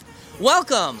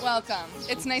Welcome. Welcome.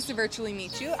 It's nice to virtually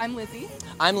meet you. I'm Lizzie.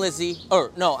 I'm Lizzie.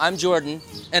 I'm Jordan.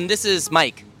 And this is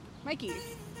Mike. Mikey.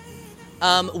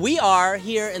 We are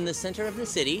here in the center of the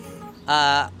city,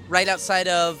 right outside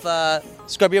of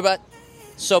Scrub Your Butt,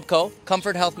 Soap Co.,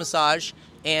 Comfort Health Massage,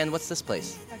 and what's this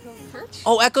place? Echo Church?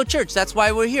 Oh, Echo Church. That's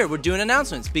why we're here. We're doing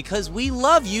announcements because we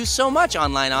love you so much,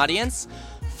 online audience.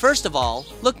 First of all,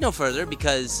 look no further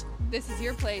because this is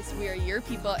your place, we are your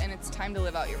people, and it's time to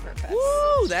live out your purpose.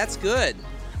 woo, that's good.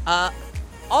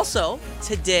 Also,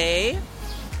 today,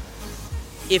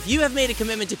 if you have made a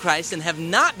commitment to Christ and have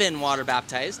not been water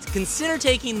baptized, consider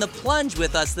taking the plunge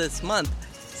with us this month.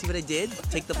 See what I did?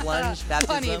 Take the plunge,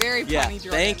 baptism. Funny, very funny,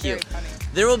 Jordan. Thank you. Very funny.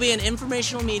 There will be an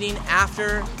informational meeting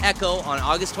after Echo on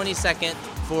August 22nd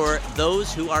for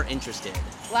those who are interested.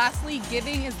 Lastly,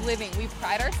 giving is living. We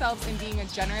pride ourselves in being a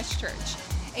generous church.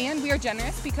 And we are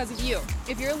generous because of you.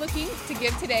 If you're looking to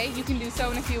give today, you can do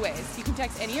so in a few ways. You can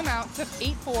text any amount to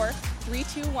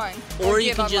 84321 or you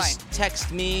give can online. just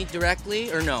text me directly,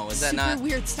 or no, is that not? Super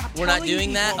weird. Stop We're not telling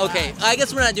doing that? people Okay, I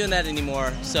guess we're not doing that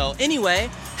anymore. So anyway,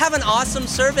 have an awesome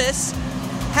service.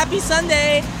 Happy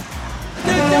Sunday.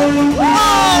 Oh,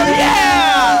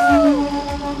 yeah!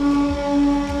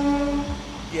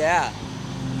 Yeah.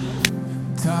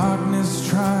 Darkness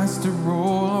tries to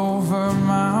roll over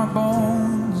my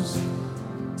bones.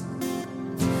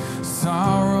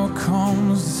 Sorrow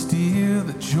comes to steal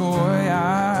the joy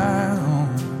I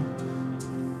own.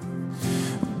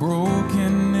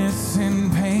 Brokenness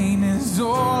and pain is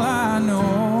all I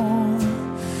know.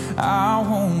 I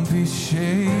won't be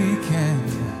shaken.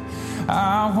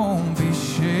 I won't be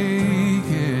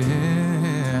shaken.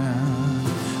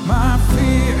 My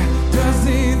fear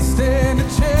doesn't stand a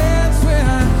chance when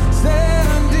I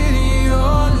stand in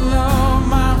your love.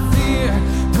 My fear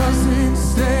doesn't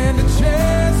stand a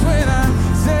chance when I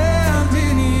stand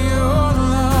in your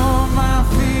love. My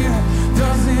fear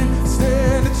doesn't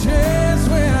stand a chance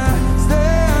when I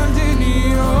stand in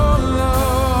your love.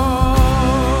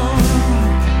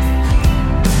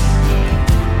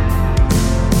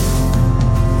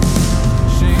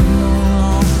 Shame no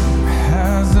longer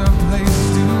has a place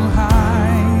to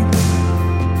hide.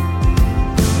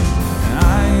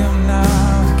 I am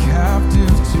not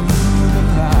captive to the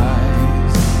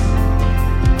lies.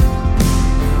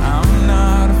 I'm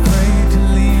not afraid to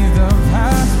leave the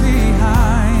past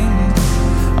behind.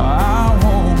 I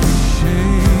won't be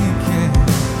shaken.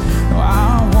 I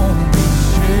won't be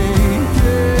shaken.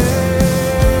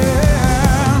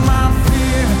 My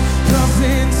fear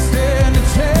doesn't stand a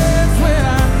chance when I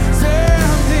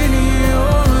stand in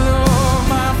your love.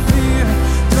 My fear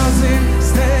doesn't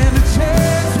stand a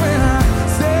chance when I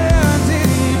stand in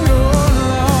your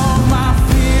love. My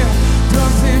fear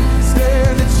doesn't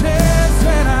stand a chance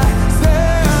when I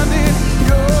stand in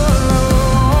your love.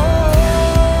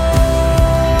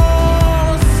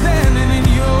 Standing in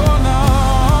your love.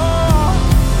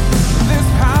 There's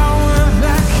power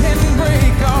that can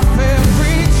break off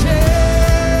every chain.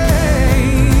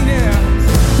 Yeah.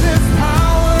 There's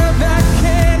power that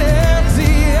can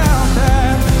empty out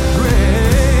that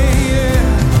grave.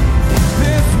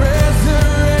 There's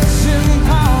resurrection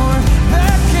power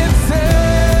that can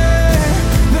save.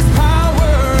 There's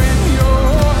power in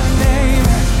your name.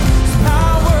 There's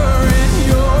power in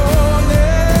your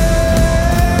name.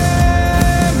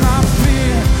 My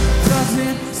fear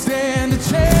doesn't stand a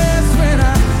chance when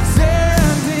I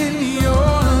stand in your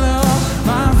love.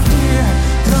 My fear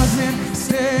doesn't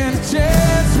stand a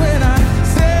chance when I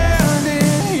stand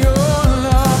in your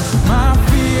love. My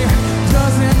fear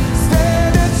doesn't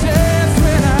stand a chance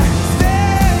when I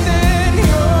stand in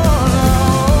your love.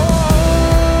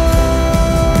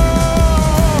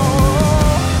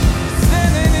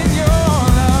 Standing in your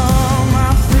love. My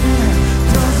fear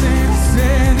doesn't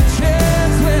stand a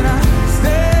chance when I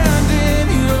stand in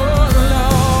your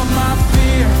love. My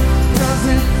fear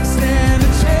doesn't stand a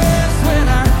chance when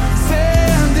I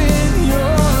stand in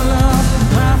your love.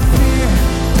 My fear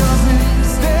doesn't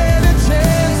stand a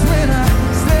chance when I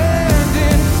stand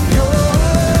in your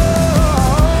love.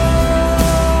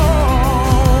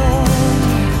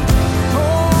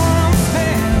 Oh, I'm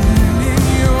standing in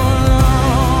your love.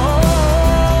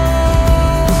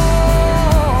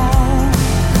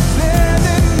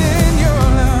 Standing in your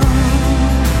love.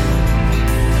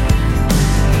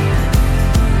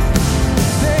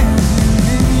 Standing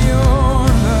in your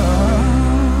love.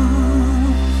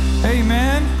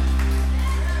 Amen.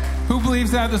 Who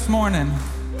believes that this morning?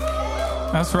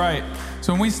 That's right.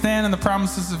 So when we stand in the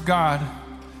promises of God,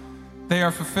 they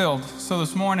are fulfilled. So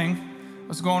this morning, I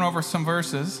was going over some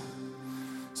verses.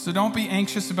 So don't be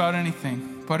anxious about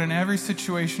anything, but in every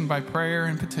situation by prayer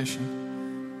and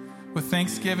petition, With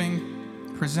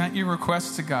thanksgiving, present your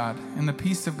requests to God, and the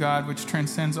peace of God, which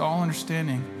transcends all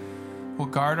understanding, will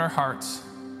guard our hearts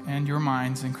and your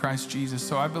minds in Christ Jesus.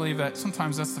 So I believe that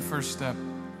sometimes that's the first step.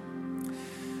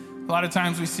 A lot of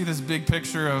times we see this big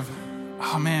picture of,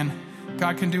 oh man,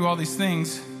 God can do all these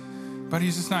things, but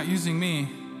he's just not using me.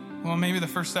 Well, maybe the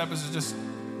first step is to just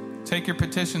take your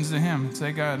petitions to him and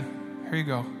say, God, here you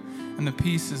go. And the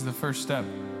peace is the first step.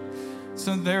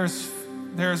 So there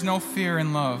is no fear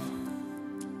in love.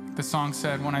 The song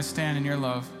said, when I stand in your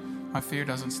love, my fear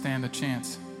doesn't stand a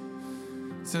chance.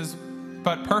 It says,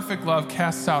 but perfect love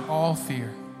casts out all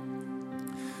fear.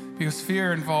 Because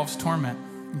fear involves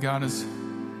torment. God is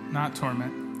not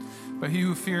torment. But he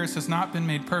who fears has not been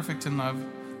made perfect in love.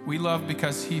 We love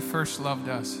because he first loved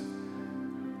us.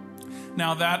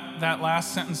 Now that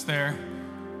last sentence there,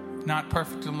 not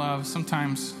perfect in love,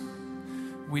 sometimes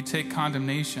we take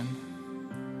condemnation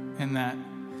in that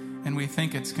and we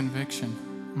think it's conviction.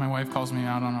 My wife calls me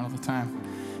out on it all the time.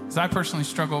 Because I personally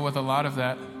struggle with a lot of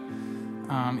that.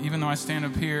 Even though I stand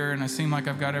up here and I seem like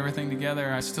I've got everything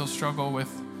together, I still struggle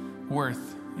with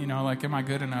worth. Like, am I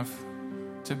good enough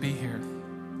to be here?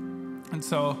 And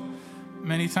so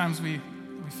many times we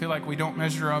feel like we don't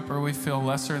measure up or we feel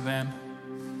lesser than.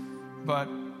 But,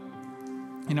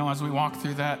 as we walk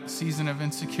through that season of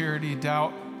insecurity,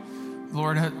 doubt,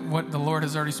 what the Lord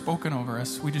has already spoken over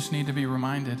us, we just need to be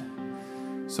reminded.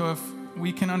 So if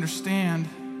we can understand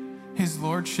his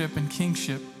lordship and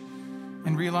kingship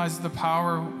and realize the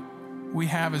power we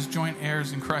have as joint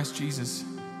heirs in Christ Jesus,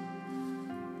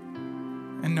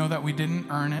 and know that we didn't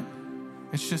earn it,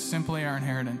 it's just simply our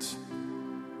inheritance.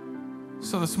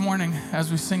 So this morning,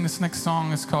 as we sing this next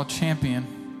song, it's called Champion.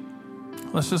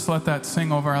 Let's just let that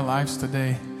sing over our lives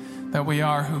today, that we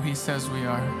are who he says we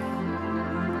are.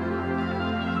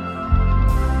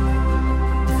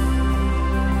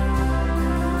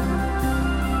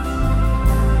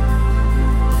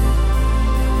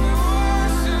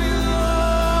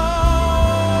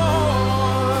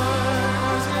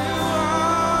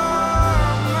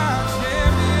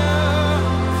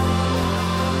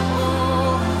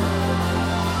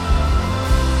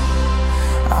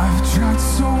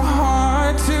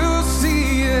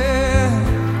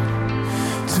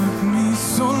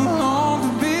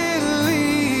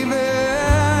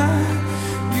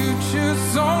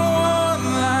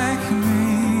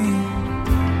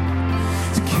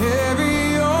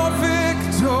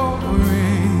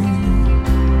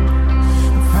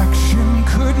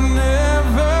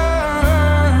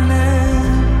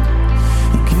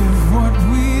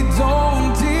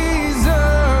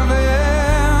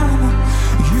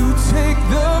 Take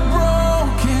the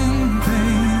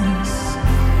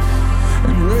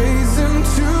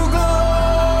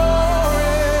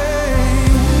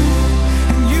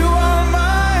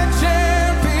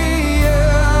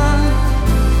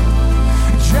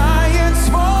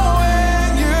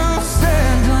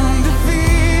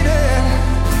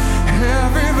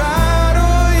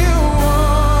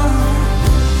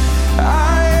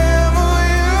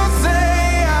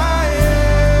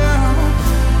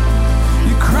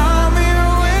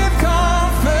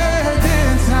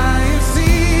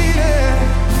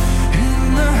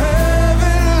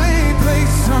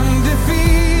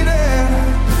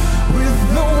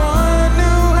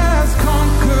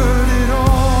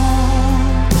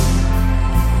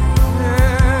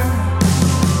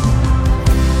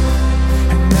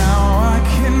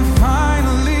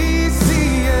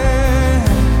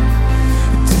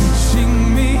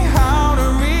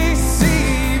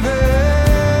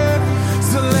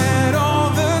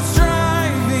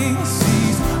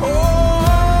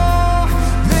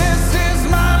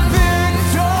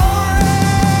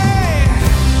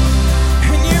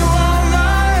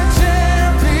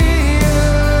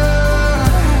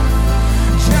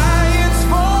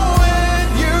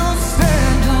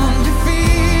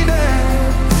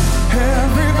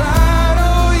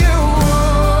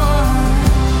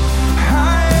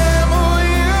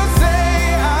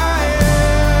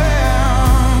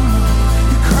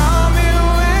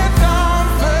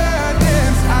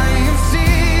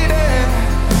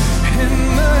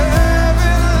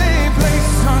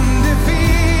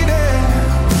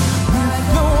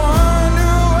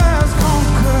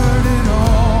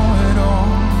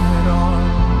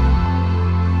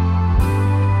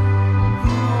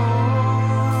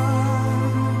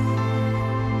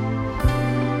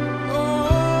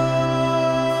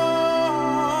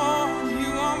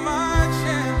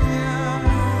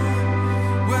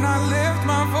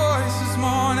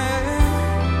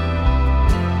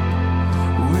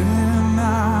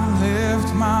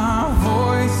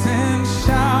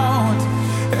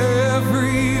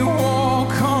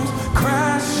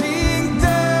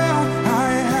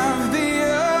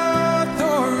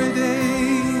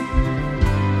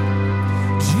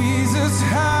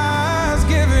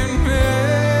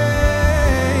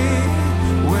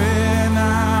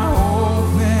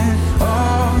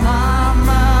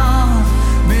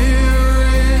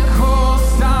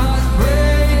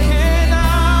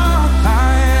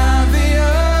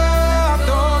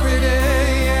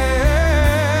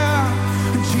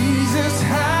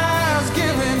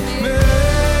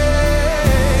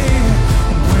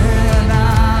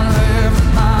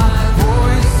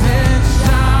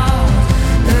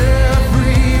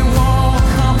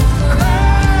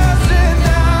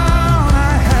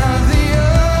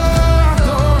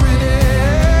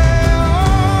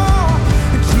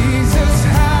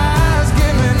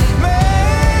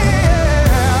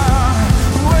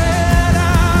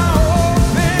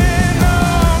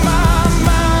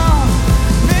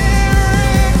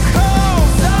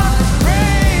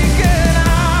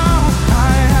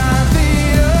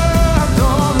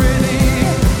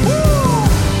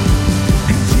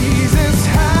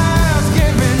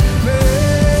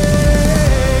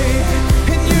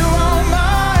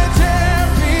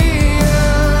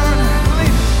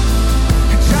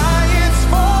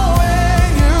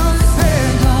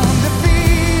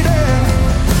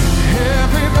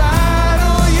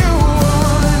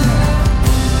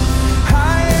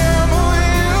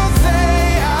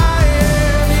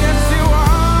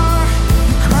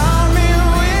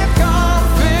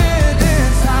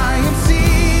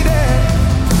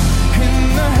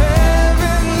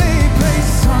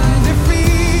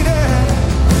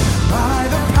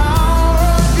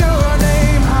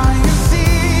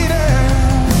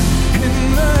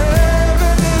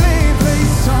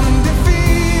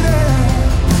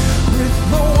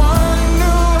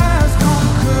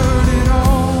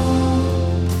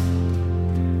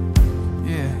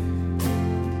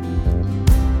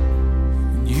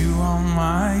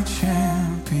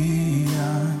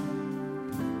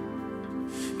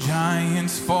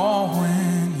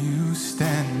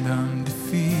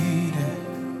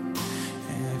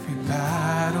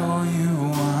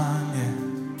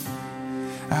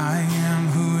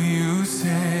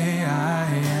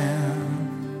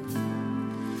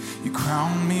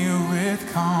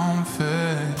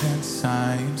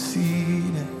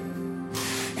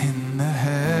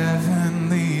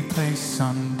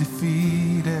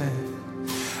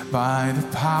By the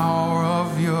power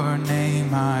of your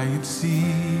name I am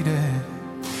seated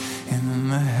in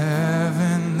the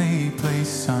heavenly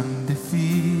place,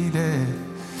 undefeated,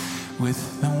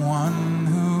 with the one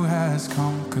who has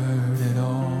conquered it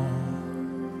all.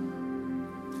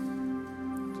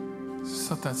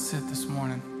 Just let that sit this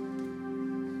morning.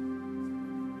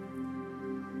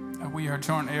 That we are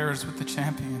joint heirs with the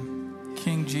champion,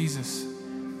 King Jesus.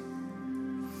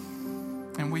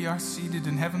 And we are seated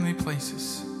in heavenly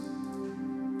places.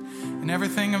 And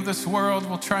everything of this world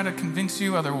will try to convince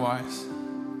you otherwise.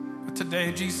 But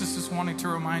today, Jesus is wanting to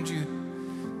remind you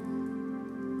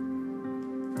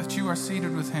that you are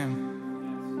seated with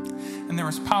him. And there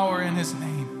is power in his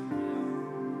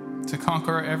name to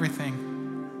conquer everything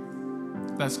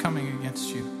that's coming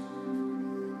against you.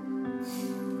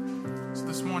 So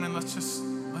this morning, let's just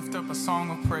lift up a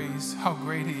song of praise, how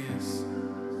great he is.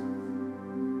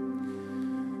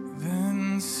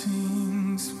 Then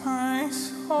sings my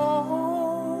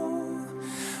soul,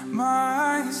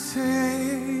 my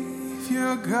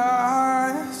Savior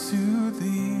God, to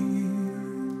thee.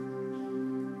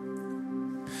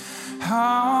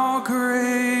 How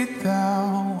great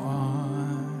thou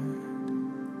art,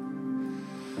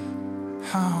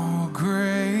 how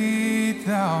great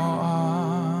thou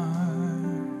art.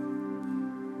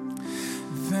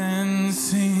 Then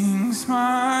sings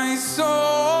my soul,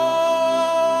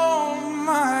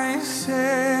 my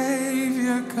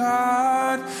Savior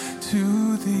God,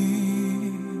 to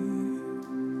thee.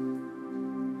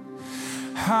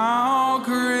 How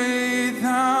great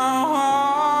thou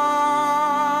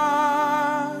art,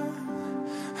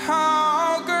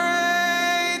 how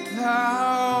great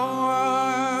thou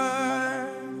art.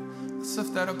 Let's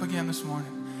lift that up again this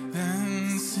morning.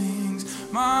 Then sings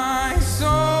my soul,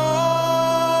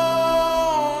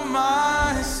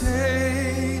 my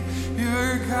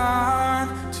Savior God,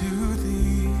 to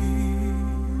thee.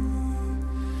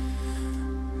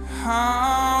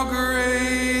 How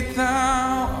great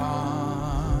thou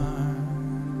art,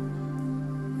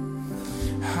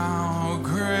 how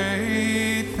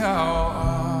great thou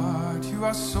art. You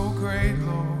are so great,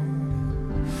 Lord.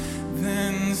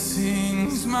 Then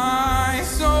sings my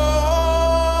soul,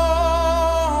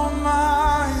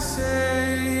 my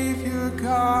Savior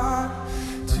God,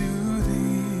 to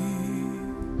thee.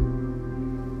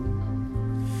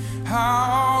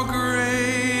 How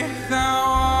great thou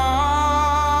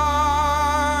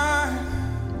art,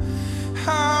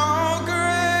 how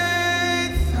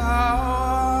great thou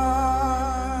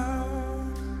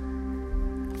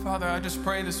art. Father, I just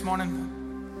pray this morning,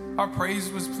 our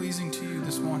praise was pleasing to you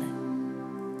this morning.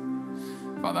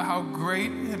 Father, how great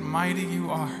and mighty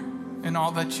you are in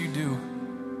all that you do.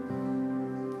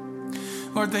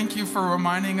 Lord, thank you for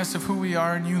reminding us of who we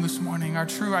are in you this morning, our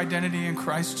true identity in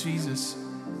Christ Jesus.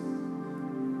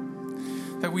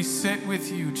 That we sit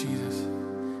with you, Jesus,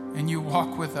 and you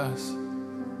walk with us.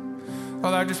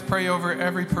 Father, I just pray over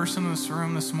every person in this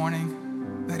room this morning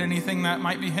that anything that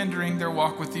might be hindering their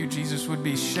walk with you, Jesus, would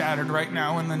be shattered right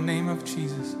now in the name of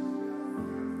Jesus.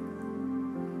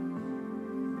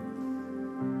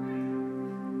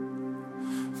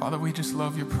 Father, we just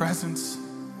love your presence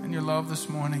and your love this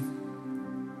morning.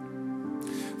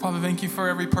 Father, thank you for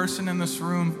every person in this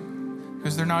room,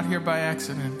 because they're not here by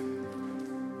accident.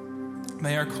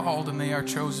 They are called and they are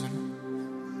chosen.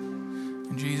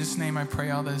 In Jesus' name I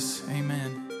pray all this.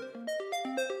 Amen.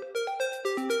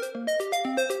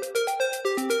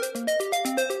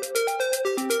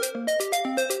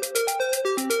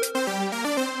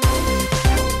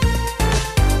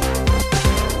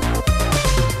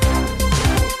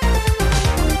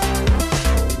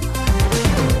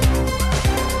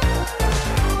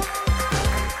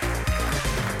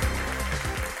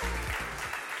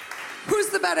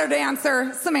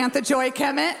 Dancer, Samantha Joy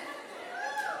Kemet.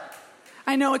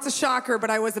 I know it's a shocker, but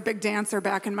I was a big dancer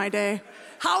back in my day.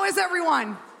 How is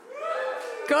everyone?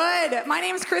 Good. My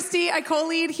name is Christy. I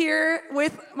co-lead here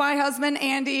with my husband,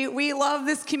 Andy. We love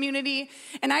this community.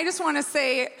 And I just want to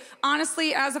say,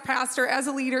 honestly, as a pastor, as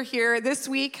a leader here, this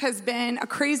week has been a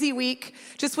crazy week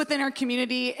just within our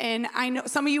community. And I know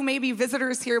some of you may be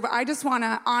visitors here, but I just want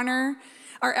to honor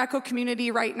our Echo community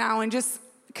right now and just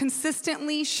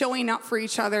consistently showing up for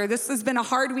each other. This has been a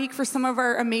hard week for some of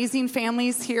our amazing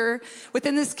families here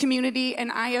within this community,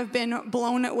 and I have been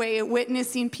blown away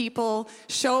witnessing people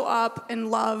show up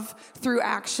and love through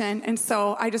action. And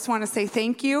so I just want to say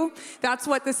thank you. That's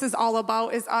what this is all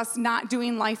about, is us not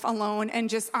doing life alone and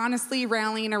just honestly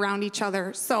rallying around each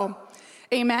other. So,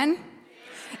 amen.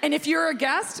 And if you're a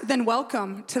guest, then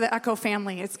welcome to the Echo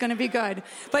family. It's going to be good.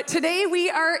 But today we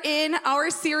are in our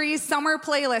series Summer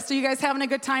Playlist. Are you guys having a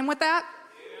good time with that?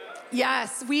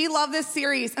 Yes, we love this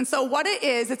series. And so what it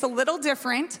is, it's a little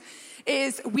different,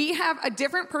 is we have a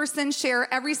different person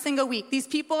share every single week. These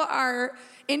people are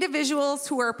individuals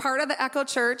who are part of the Echo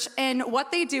Church, and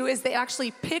what they do is they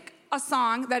actually pick a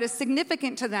song that is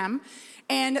significant to them,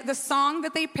 and the song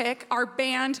that they pick are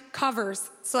band covers.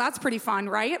 So that's pretty fun,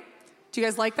 right? Do you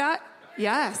guys like that?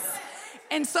 Yes.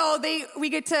 And so we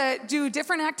get to do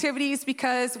different activities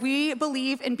because we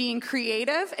believe in being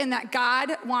creative and that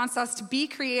God wants us to be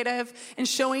creative and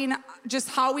showing just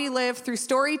how we live through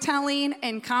storytelling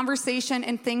and conversation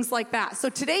and things like that. So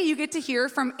today you get to hear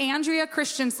from Andrea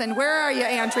Christensen. Where are you,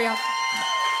 Andrea?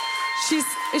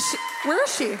 Where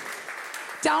is she?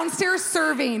 Downstairs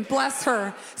serving, bless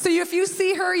her. So if you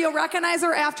see her, you'll recognize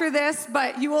her after this,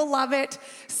 but you will love it.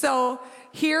 So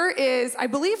here is, I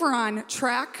believe we're on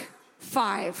track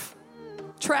 5.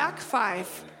 Track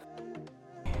 5.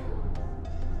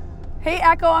 Hey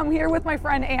Echo, I'm here with my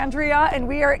friend Andrea, and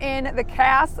we are in the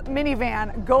Cass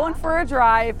minivan going for a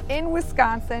drive in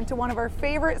Wisconsin to one of our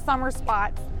favorite summer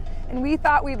spots. And we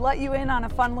thought we'd let you in on a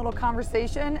fun little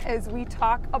conversation as we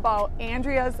talk about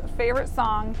Andrea's favorite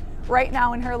song right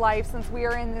now in her life, since we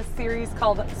are in this series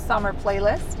called Summer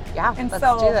Playlist. Yeah, and let's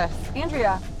so, do this.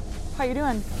 Andrea, how you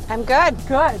doing? I'm good.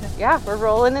 Good. Yeah, we're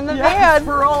rolling in the Yes, van.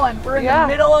 we're rolling. We're in the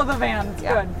middle of the van. It's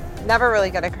good. Never really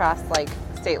get across like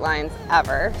state lines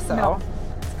ever, so No.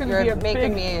 It's gonna you're be a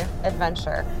making big, me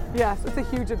adventure. Yes, it's a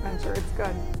huge adventure. It's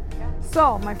good.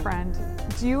 So, my friend,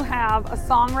 do you have a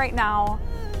song right now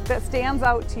that stands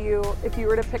out to you if you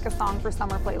were to pick a song for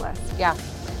Summer Playlist? Yeah,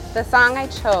 the song I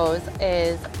chose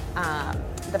is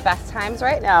The Best Times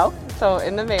Right Now, so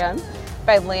in the van,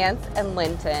 by Lance and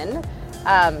Linton.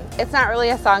 It's not really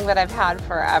a song that I've had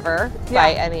forever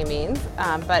by any means,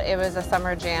 but it was a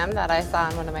summer jam that I saw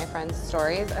in one of my friend's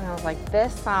stories, and I was like,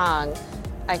 this song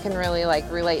I can really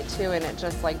like relate to, and it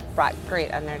just like brought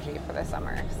great energy for the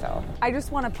summer. So I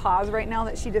just want to pause right now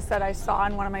that she just said I saw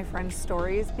in one of my friend's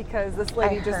stories, because this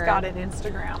lady just heard. got an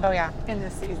Instagram. Oh, yeah. In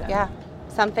this season. yeah,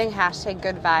 something hashtag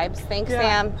good vibes. Thanks,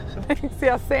 Sam. Thanks.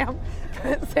 Yeah,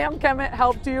 Sam Kemet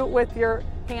helped you with your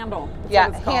handle. That's Yeah,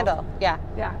 what it's called. handle. Yeah.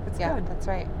 Yeah, it's Yeah, good. that's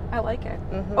right. I like it.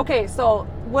 Mhm. Okay, so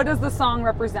what does the song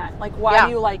represent? Like, why Yeah.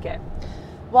 do you like it?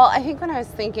 Well, I think when I was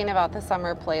thinking about the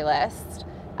summer playlist,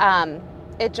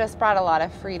 it just brought a lot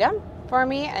of freedom for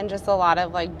me and just a lot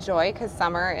of like joy, because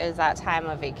summer is that time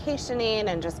of vacationing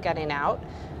and just getting out.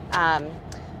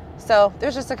 So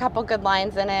there's just a couple good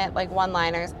lines in it, like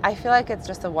one-liners. I feel like it's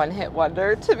just a one-hit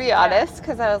wonder, to be honest,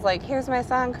 because I was like, here's my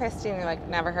song, Christy, and you're like,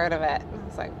 never heard of it. And I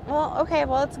was like, well, okay,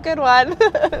 well, it's a good one.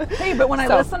 Hey, but when I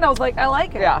listened, I was like, I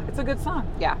like it. Yeah. It's a good song.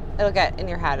 Yeah, it'll get in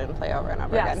your head and play over and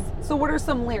over Yes. again. So what are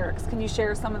some lyrics? Can you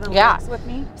share some of the Yeah. lyrics with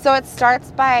me? So it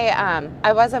starts by,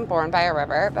 I wasn't born by a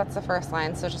river. That's the first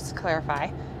line, so just to clarify.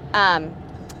 But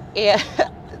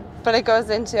it goes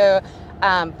into,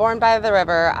 born by the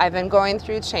river, I've been going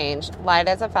through change, light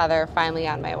as a feather, finally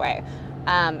on my way.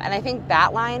 And I think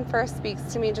that line first speaks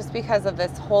to me just because of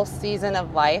this whole season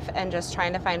of life and just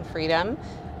trying to find freedom.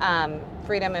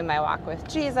 Freedom in my walk with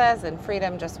Jesus, and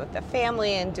freedom just with the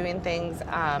family and doing things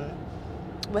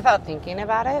without thinking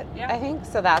about it, I think.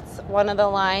 So that's one of the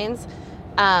lines.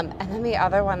 And then the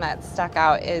other one that stuck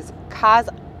out is, cause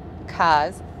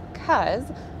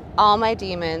all my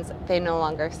demons, they no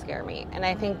longer scare me. And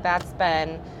I think that's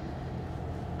been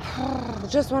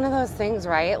just one of those things,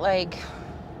 right? Like,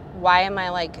 why am I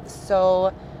like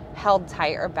so held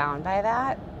tight or bound by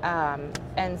that?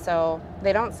 And so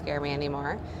they don't scare me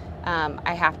anymore.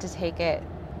 I have to take it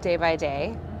day by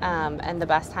day, and the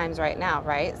best times right now,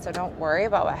 right? So don't worry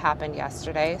about what happened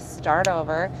yesterday. Start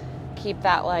over, keep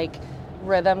that like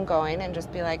rhythm going, and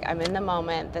just be like, I'm in the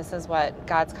moment. This is what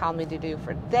God's called me to do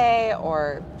for today,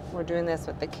 or we're doing this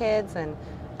with the kids, and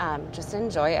just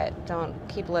enjoy it. Don't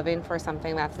keep living for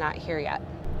something that's not here yet.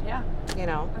 Yeah. You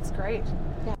know? That's great.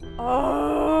 Yeah.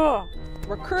 Oh,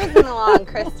 We're cruising along,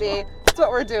 Christy. That's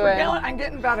what we're doing. I'm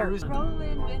getting better.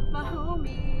 Rolling with my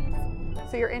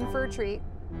homies. So you're in for a treat.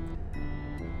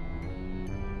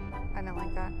 I didn't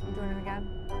like that. I'm doing it again.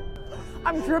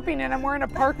 I'm dripping and I'm wearing a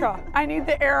parka. I need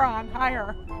the air on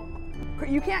higher.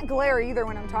 You can't glare either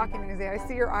when I'm talking, Izzy. I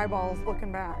see your eyeballs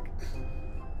looking back.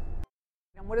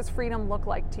 And what does freedom look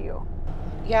like to you?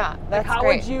 Yeah, that's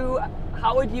Like, great.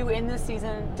 how would you in this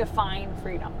season define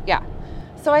freedom? Yeah.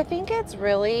 So I think it's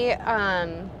really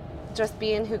just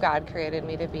being who God created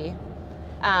me to be.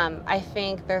 I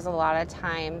think there's a lot of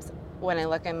times when I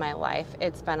look in my life,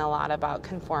 it's been a lot about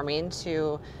conforming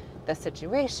to the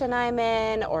situation I'm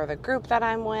in or the group that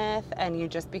I'm with, and you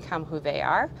just become who they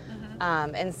are,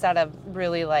 instead of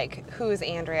really like, who's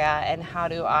Andrea and how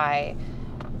do I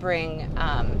bring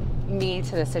me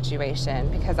to the situation,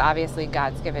 because obviously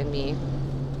God's given me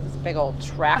this big old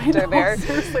tractor there.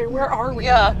 Seriously, where are we?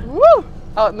 Yeah, woo!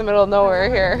 Out in the middle of nowhere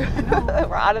here.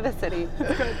 We're out of the city.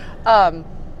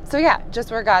 So yeah,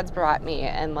 just where God's brought me,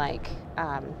 and like,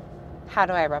 how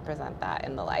do I represent that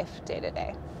in the life day to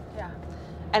day? Yeah.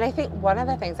 And I think one of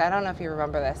the things, I don't know if you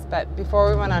remember this, but before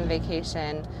we went on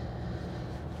vacation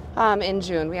in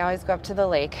June, we always go up to the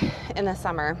lake in the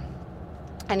summer.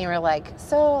 And you were like,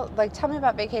 so, like, tell me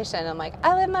about vacation. I'm like,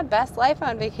 I live my best life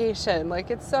on vacation.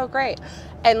 Like, it's so great.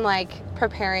 And, like,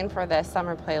 preparing for this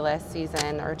summer playlist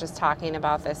season, or just talking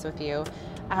about this with you,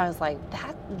 I was like,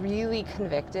 that really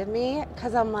convicted me.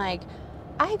 Because I'm like,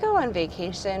 I go on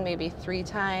vacation maybe 3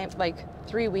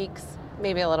 weeks,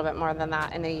 maybe a little bit more than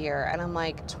that in a year. And I'm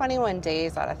like, 21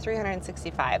 days out of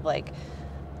 365. Like,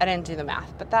 I didn't do the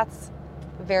math, but that's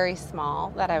very small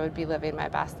that I would be living my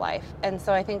best life. And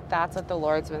so I think that's what the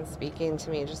Lord's been speaking to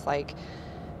me, just like,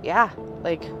 yeah,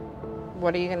 like,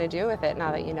 what are you going to do with it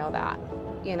now that you know that,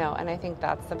 you know? And I think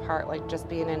that's the part, like, just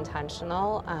being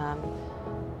intentional,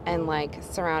 and like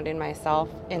surrounding myself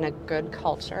in a good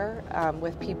culture,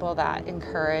 with people that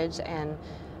encourage, and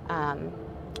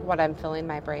what I'm filling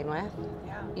my brain with,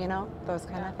 you know, those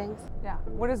kind of things. Yeah.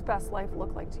 What does best life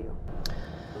look like to you?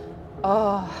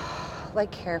 Oh, like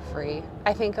carefree.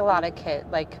 I think a lot of kids,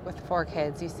 like with 4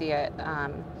 kids, you see it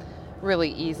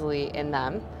really easily in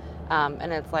them.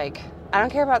 And it's like, I don't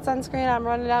care about sunscreen, I'm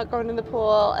running out, going to the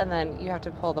pool, and then you have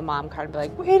to pull the mom card and be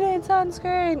like, we need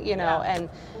sunscreen, you know. And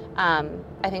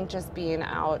I think just being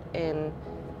out in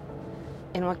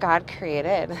what God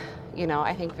created, you know,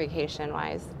 I think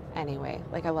vacation-wise anyway,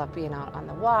 like I love being out on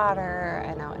the water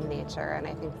and out in nature, and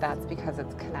I think that's because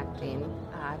it's connecting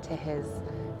to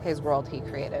his world he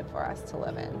created for us to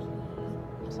live in.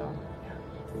 So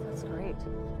That's great.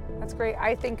 That's great.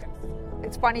 I think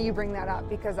it's funny you bring that up,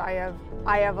 because I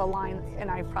have a line, and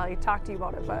I've probably talked to you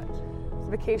about it, but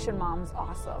Vacation Mom's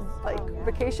awesome. Like,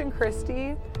 Vacation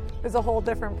Christy is a whole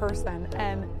different person.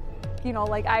 And, you know,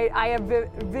 like I have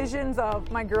visions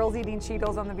of my girls eating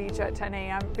Cheetos on the beach at 10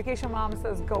 a.m. Vacation Mom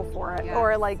says, go for it. Yes.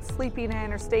 Or like sleeping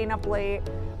in or staying up late.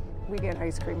 We get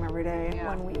ice cream every day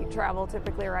when we travel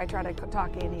typically, or I try to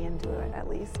talk Annie into it at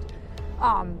least.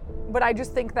 But I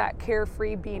just think that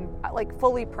carefree, being like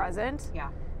fully present. yeah.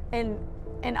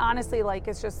 And honestly, like,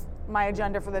 it's just my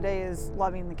agenda for the day is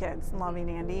loving the kids and loving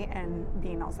Andy and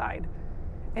being outside.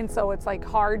 And so it's like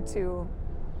hard to,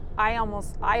 I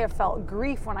have felt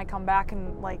grief when I come back,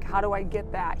 and like, how do I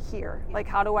get that here? Like,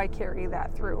 how do I carry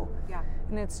that through? Yeah.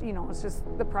 And it's, you know, it's just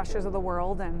the pressures of the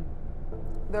world, and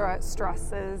there are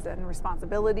stresses and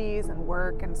responsibilities and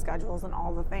work and schedules and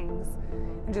all the things,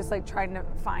 and just like trying to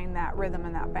find that rhythm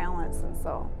and that balance. And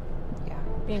so Yeah.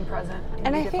 being present can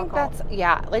And be I think difficult. that's,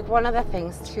 yeah, like one of the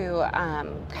things too,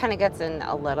 kind of gets in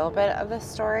a little bit of the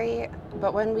story,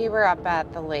 but when we were up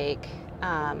at the lake,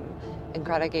 and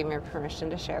Greta gave me permission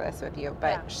to share this with you,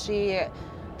 but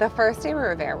the first day we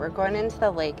were there, we're going into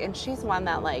the lake, and she's one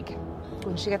that, like,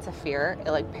 when she gets a fear,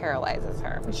 it like paralyzes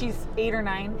her. She's 8 or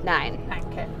 9? 9. 9,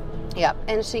 okay. Yep.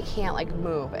 And she can't like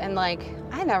move. And like,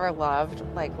 I never loved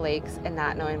like lakes and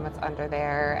not knowing what's under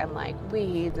there, and like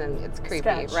weeds, and it's creepy,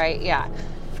 Sketch. right? Yeah.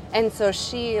 And so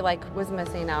she like was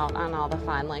missing out on all the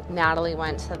fun. Like Natalie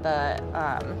went to the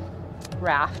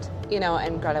raft, you know,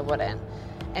 and Greta wouldn't.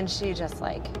 And she just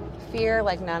like, fear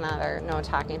like none other, no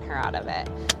talking her out of it.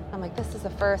 I'm like, this is the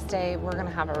first day, we're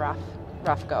gonna have a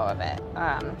rough go of it.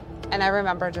 And I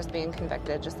remember just being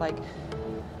convicted, just like,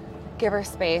 give her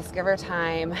space, give her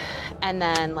time. And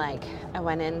then like, I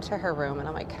went into her room and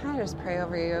I'm like, can I just pray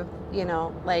over you? You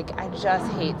know, like, I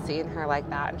just hate seeing her like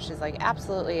that. And she's like,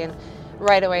 absolutely. And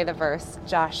right away the verse,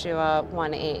 Joshua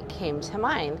 1:8 came to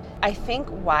mind. I think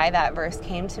why that verse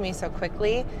came to me so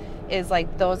quickly is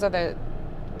like, those are the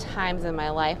times in my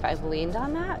life I've leaned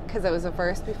on that, because it was a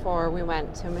verse before we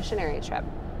went to a missionary trip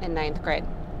in 9th grade.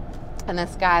 And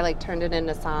this guy like turned it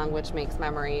into song, which makes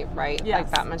memory, right? Yes. Like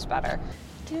that much better.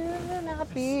 Do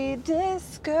not be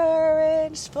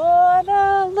discouraged, for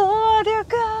the Lord your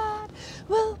God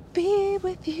will be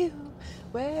with you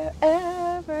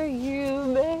wherever you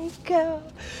may go.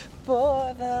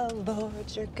 For the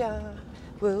Lord your God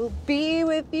will be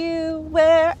with you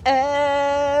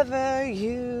wherever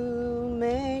you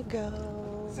may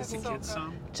go. Is this a kid's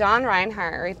song? John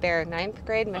Reinhardt, right there, 9th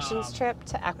grade missions trip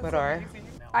to Ecuador.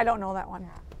 I don't know that one.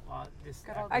 Well, this,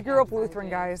 I grew up Lutheran,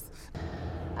 guys.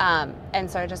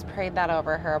 And so I just prayed that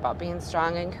over her about being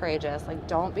strong and courageous. Like,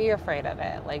 don't be afraid of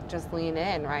it. Like, just lean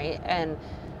in, right? And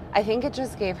I think it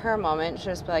just gave her a moment to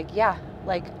just be like, yeah,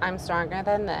 like, I'm stronger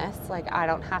than this. Like, I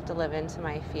don't have to live into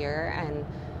my fear. And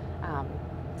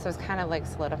So it's kind of like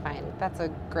solidifying. That's a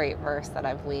great verse that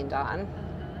I've leaned on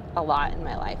a lot in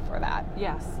my life for that.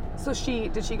 Yes. So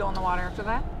did she go in the water after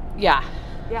that? Yeah.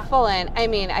 Yeah. Full in. I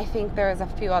mean, I think there was a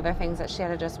few other things that she had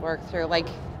to just work through. Like,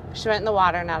 she went in the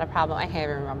water, not a problem. I can't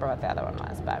even remember what the other one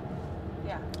was, but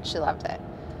Yeah. she loved it.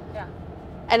 Yeah.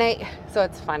 And so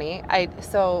it's funny.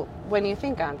 So when you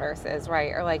think on verses,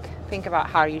 right, or like think about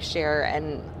how you share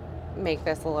and make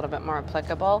this a little bit more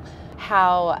applicable,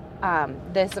 how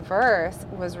this verse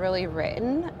was really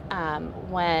written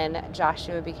when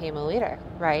Joshua became a leader,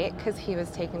 right? Because he was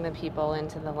taking the people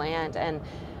into the land. And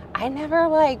I never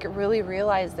like really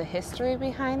realized the history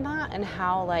behind that and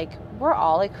how like we're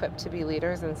all equipped to be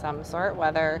leaders in some sort,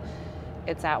 whether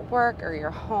it's at work or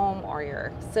your home or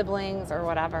your siblings or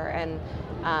whatever. And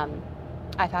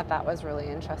I thought that was really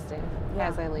interesting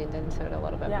as I leaned into it a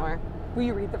little bit more. Will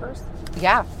you read the verse?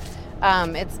 Yeah.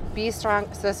 It's be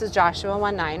strong. So this is Joshua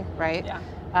 1:9, right?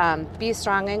 Yeah. Be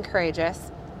strong and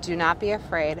courageous. Do not be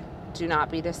afraid. Do not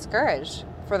be discouraged.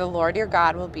 For the Lord your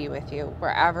God will be with you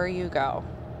wherever you go.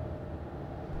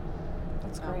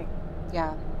 That's great.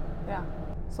 Yeah. Yeah.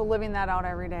 So living that out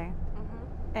every day.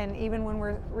 And even when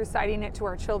we're reciting it to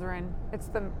our children, it's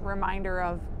the reminder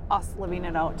of us living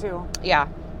it out too. Yeah.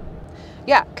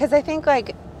 Yeah, because I think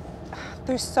like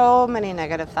there's so many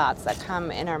negative thoughts that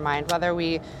come in our mind, whether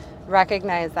we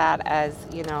recognize that as,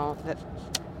 you know,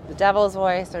 the devil's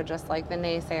voice or just like the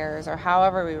naysayers or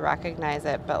however we recognize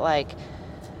it. But like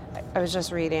I was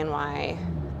just reading why,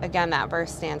 again, that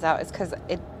verse stands out. It's because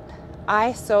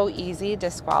I so easy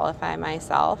disqualify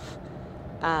myself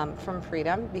from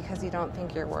freedom because you don't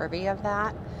think you're worthy of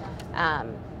that.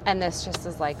 And this just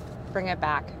is like, bring it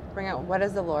back. What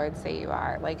does the Lord say you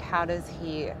are? Like, how does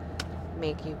he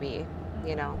make you be,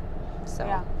 you know? So.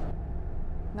 Yeah.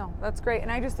 No, that's great.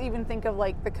 And I just even think of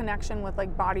like the connection with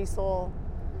like body, soul,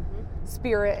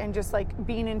 spirit, and just like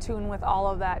being in tune with all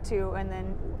of that too. And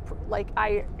then like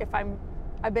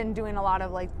I've been doing a lot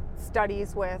of like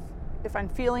studies with, if I'm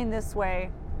feeling this way,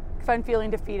 if I'm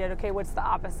feeling defeated, okay, what's the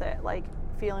opposite? Like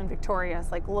feeling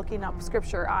victorious, like looking up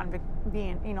scripture on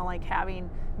being, you know, like having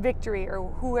victory or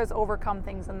who has overcome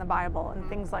things in the Bible and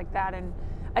things like that. And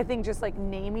I think just like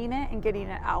naming it and getting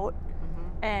it out,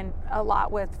 and a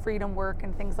lot with freedom work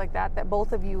and things like that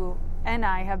both of you and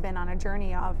I have been on a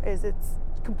journey of, is it's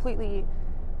completely,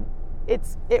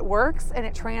 it works and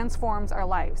it transforms our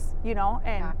lives, you know?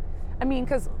 And I mean,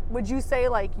 because would you say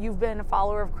like you've been a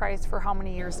follower of Christ for how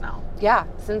many years now? Yeah,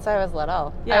 since I was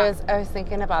little. Yeah. I was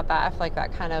thinking about that, if like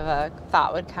that kind of a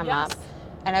thought would come up.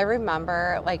 And I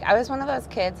remember like I was one of those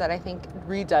kids that I think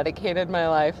rededicated my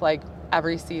life like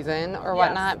every season or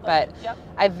whatnot. But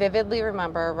I vividly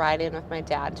remember riding with my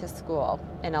dad to school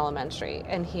in elementary,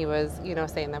 and he was, you know,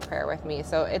 saying the prayer with me.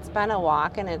 So it's been a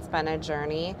walk and it's been a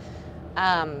journey.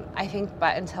 I think,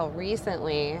 but until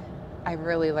recently, I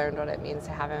really learned what it means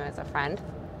to have him as a friend.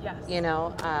 Yes. You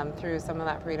know, through some of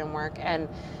that freedom work and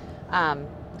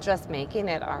just making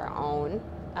it our own.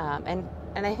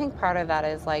 And I think part of that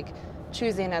is like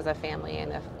choosing as a family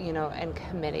and, you know, and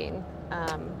committing.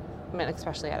 I mean,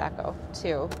 especially at Echo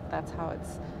too. That's how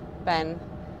it's been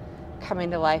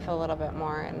coming to life a little bit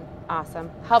more, and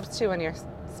awesome. Helps too when your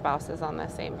spouse is on the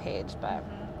same page, but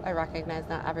I recognize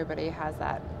not everybody has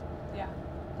that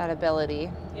ability.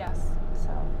 Yes. So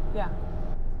Yeah.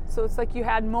 So it's like you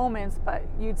had moments, but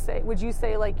would you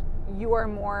say like you are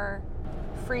more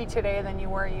free today than you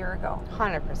were a year ago?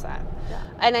 100%. Yeah.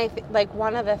 And I like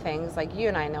one of the things, like you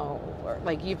and I know,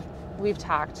 like we've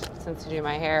talked since you do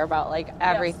my hair about like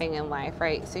everything in life,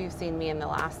 right? So you've seen me in the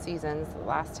last seasons, the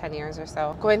last 10 years or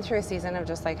so, going through a season of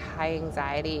just like high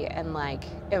anxiety, and like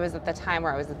it was at the time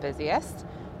where I was the busiest.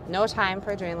 No time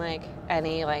for doing like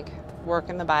any like work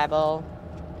in the Bible.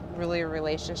 Really, a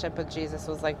relationship with Jesus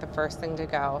was like the first thing to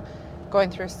go. Going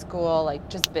through school, like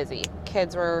just busy.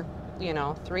 Kids were, you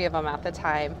know, 3 of them at the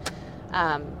time.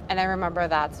 And I remember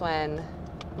that's when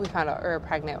we found out we were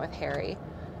pregnant with Harry.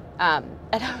 And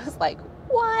I was like,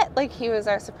 what? Like, he was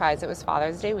our surprise. It was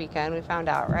Father's Day weekend. We found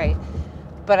out, right?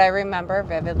 But I remember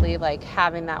vividly, like,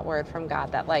 having that word from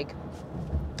God that, like,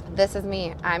 this is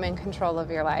me. I'm in control of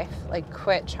your life. Like,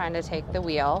 quit trying to take the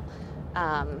wheel.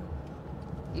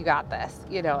 You got this,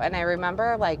 you know? And I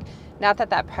remember, like, not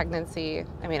that pregnancy,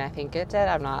 I mean, I think it did.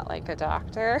 I'm not, like, a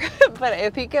doctor. But I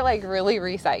think it, like, really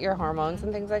reset your hormones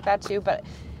and things like that, too. But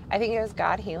I think it was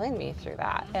God healing me through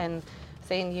that. And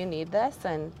saying you need this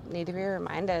and need to be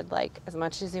reminded, like, as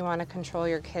much as you want to control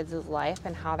your kids' life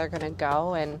and how they're going to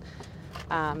go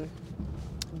and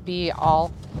be all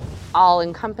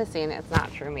encompassing, it's not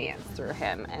through me, it's through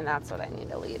him. And that's what I need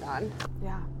to lead on.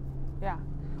 Yeah.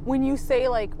 When you say,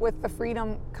 like, with the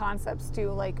freedom concepts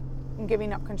too, like, and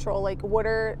giving up control, like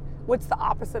what's the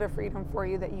opposite of freedom for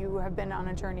you that you have been on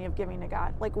a journey of giving to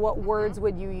God? Like what words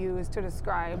would you use to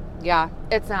describe? Yeah,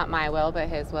 it's not my will, but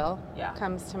his will Yeah.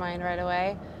 comes to mind right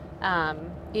away.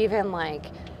 Even like,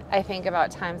 I think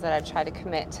about times that I've tried to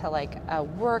commit to like a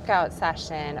workout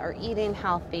session or eating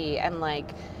healthy and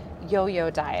like yo-yo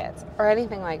diets or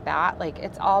anything like that. Like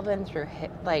it's all been through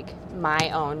like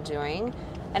my own doing.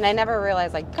 And I never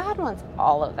realized like God wants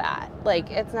all of that. Like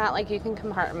it's not like you can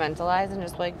compartmentalize and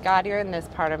just be like, God, you're in this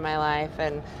part of my life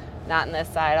and not in this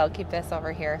side. I'll keep this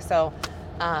over here. So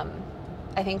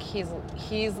I think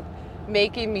he's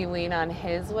making me lean on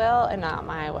his will and not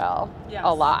my will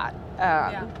a lot.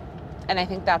 And I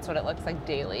think that's what it looks like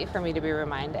daily for me to be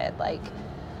reminded, like,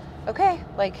 okay,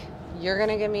 like you're going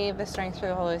to give me the strength through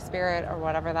the Holy Spirit or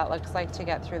whatever that looks like to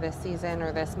get through this season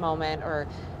or this moment or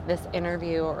this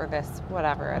interview or this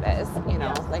whatever it is, you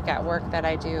know, like at work that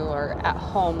I do or at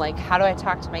home, like how do I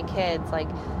talk to my kids? Like,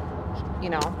 you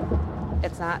know,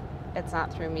 it's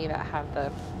not through me that have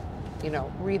the, you know,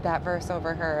 read that verse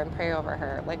over her and pray over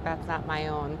her. Like that's not my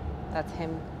own. That's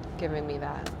him giving me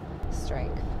that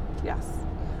strength. Yes.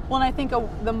 Well, and I think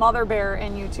of the mother bear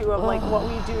in you too, of like what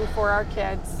we do for our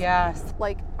kids. Yes.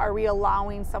 Like, are we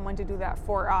allowing someone to do that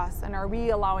for us? And are we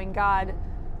allowing God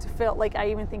to feel, like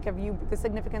I even think of you, the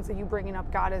significance of you bringing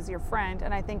up God as your friend.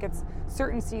 And I think it's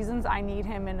certain seasons I need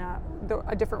him in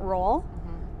a different role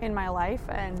in my life.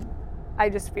 And I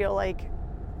just feel like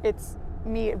it's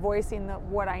me voicing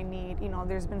what I need. You know,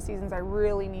 there's been seasons I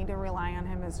really need to rely on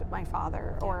him as my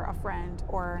father or a friend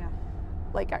or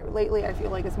like lately I feel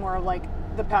like it's more of like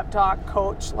the pep talk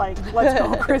coach, like let's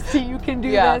go Christy, you can do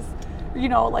this, you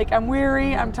know, like I'm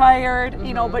weary, I'm tired,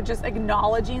 you know, but just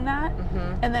acknowledging that.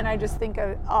 And then I just think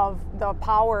of the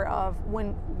power of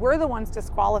when we're the ones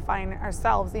disqualifying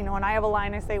ourselves, you know. And I have a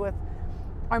line I say with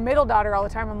our middle daughter all the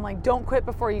time, I'm like, don't quit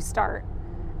before you start.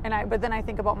 But then I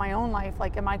think about my own life,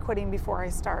 like, am I quitting before I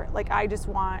start? Like, I just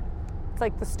want, it's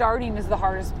like the starting is the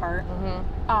hardest part.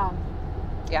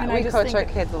 Yeah, and we coach our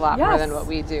kids a lot more than what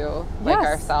we do, like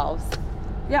ourselves.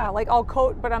 Yeah, like I'll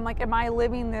coach, but I'm like, am I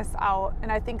living this out?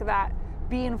 And I think that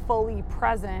being fully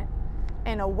present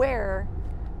and aware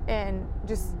and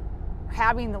just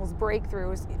having those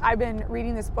breakthroughs. I've been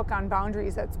reading this book on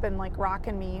boundaries that's been like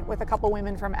rocking me with a couple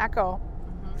women from Echo.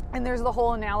 And there's the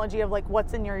whole analogy of like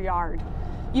what's in your yard.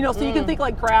 You know, so you can think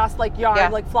like grass, like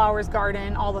yard, like flowers,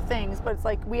 garden, all the things. But it's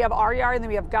like we have our yard and then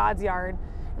we have God's yard.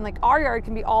 And like our yard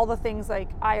can be all the things, like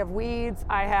I have weeds,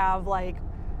 I have like,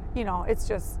 you know, it's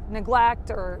just neglect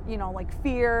or, you know, like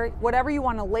fear, whatever you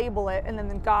want to label it. And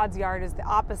then God's yard is the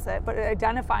opposite, but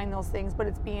identifying those things, but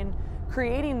it's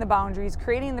creating the boundaries,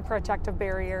 creating the protective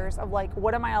barriers of like,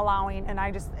 what am I allowing? And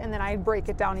then I break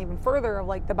it down even further of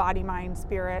like the body, mind,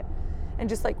 spirit, and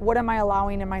just like, what am I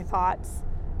allowing in my thoughts?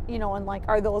 You know, and like,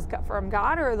 are those from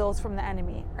God or are those from the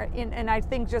enemy? And I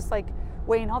think just like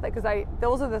weighing out that, because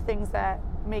those are the things that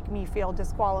make me feel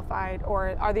disqualified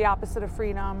or are the opposite of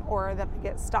freedom or that I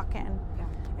get stuck in.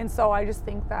 And so I just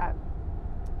think that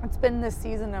it's been this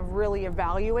season of really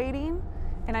evaluating.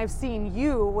 And I've seen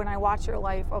you, when I watch your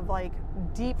life, of like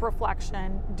deep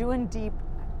reflection, doing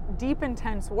deep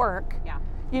intense work.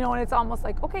 You know, and it's almost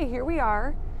like, okay, here we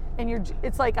are. And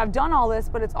it's like, I've done all this,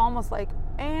 but it's almost like,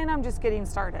 and I'm just getting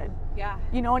started.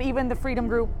 You know, and even the Freedom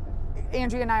Group,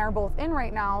 Andrea and I are both in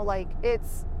right now, like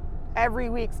it's every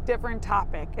week's different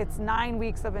topic. It's 9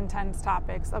 weeks of intense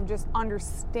topics of just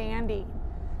understanding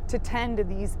to tend to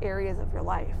these areas of your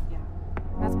life.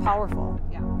 And that's powerful.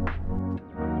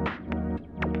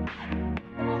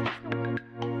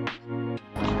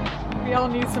 We all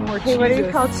need some more cheese. Hey, what do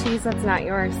you call cheese that's not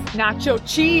yours? Nacho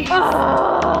cheese.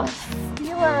 Oh,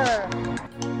 Steeler.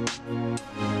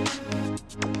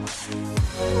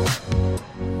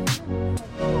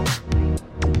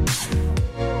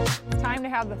 It's time to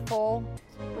have the full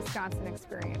Wisconsin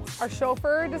experience. Our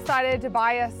chauffeur decided to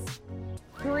buy us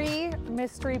 3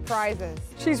 mystery prizes.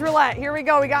 Cheese roulette. Here we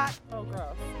go. We got. Oh,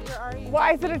 gross. You're already.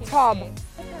 Why is it a tub?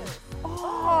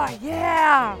 Oh,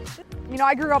 yeah. You know,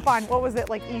 I grew up on, what was it,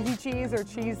 like Easy Cheese or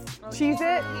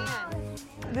Cheez-It?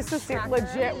 This is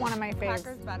legit one of my favorites.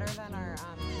 Crackers better than our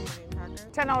Canadian crackers?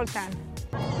 10 out of 10.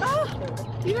 Oh,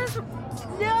 you guys are,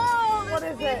 no! What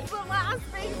is it? The last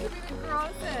thing to be the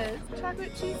grossest.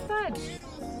 Chocolate cheese fudge.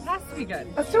 It has to be good.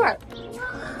 Let's do it.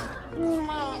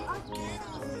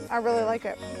 I really like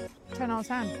it. 10 out of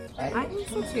 10. I think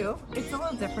so too. It's a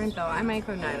little different though. I might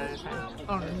go 9 out of 10.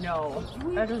 Oh no.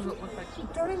 That doesn't look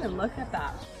like, don't even look at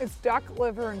that. It's duck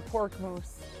liver and pork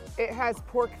mousse. It has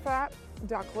pork fat,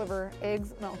 duck liver,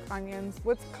 eggs, milk, onions.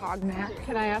 What's cognac?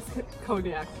 Can I ask?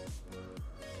 Cognac.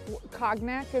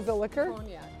 Cognac is a liquor?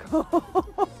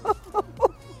 Cognac.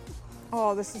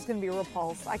 Oh, this is gonna be a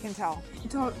repulse. I can tell.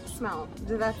 Don't smell.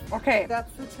 Okay.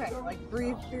 That's the trick. Like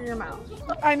breathe through your mouth.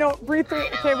 I know. Breathe through.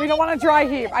 Okay, we don't want to dry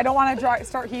heave. I don't want to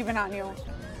start heaving on you.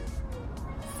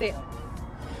 See.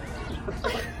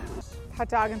 Hot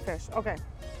dog and fish. Okay.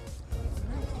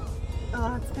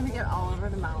 Oh, it's gonna get all over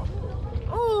the mouth.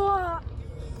 Oh.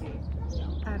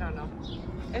 I don't know.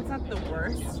 It's not the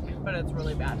worst, but it's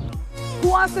really bad. Who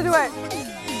wants to do it?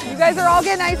 You guys are all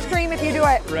getting ice cream if you do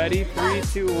it. Ready? 3,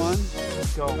 2, 1,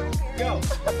 go. Go.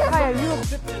 Kaya,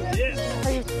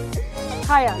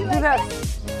 Kaya, do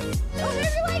this. Oh,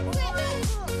 Harry likes it.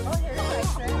 Oh, Harry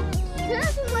likes it.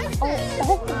 Harrison likes it.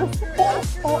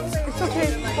 Oh, it's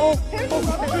okay.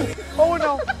 Oh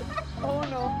no. Oh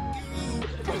no.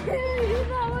 He's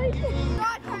not like it.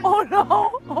 Oh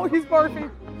no. Oh, he's barfing.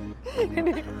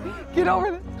 Get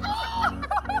over this.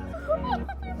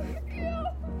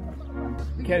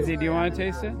 Kezzy, do you want to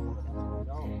taste it?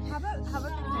 How about the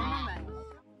lemon?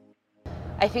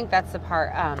 I think that's the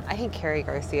part, I think Carrie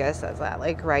Garcia says that,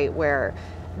 like, right, where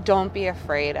don't be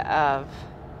afraid of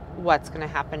what's going to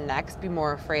happen next, be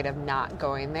more afraid of not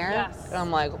going there. Yes. And I'm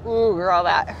like, ooh, girl,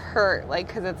 that hurt. Like,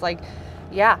 because it's like,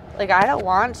 yeah, like, I don't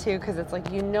want to, because it's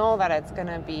like, you know that it's going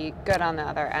to be good on the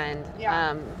other end.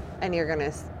 Yeah. And you're going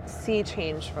to see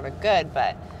change for the good.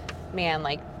 But, man,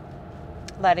 like,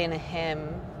 letting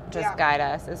him just guide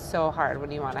us is so hard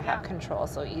when you want to have control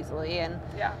so easily. And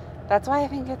that's why I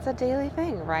think it's a daily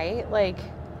thing, right? Like,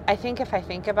 I think if I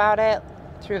think about it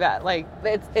through that, like,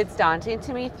 it's daunting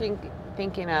to me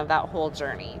thinking of that whole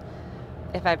journey.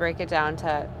 If I break it down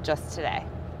to just today,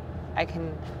 I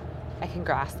can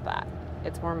grasp that.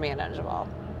 It's more manageable.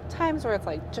 Times where it's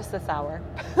like just this hour,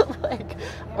 like,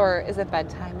 or is it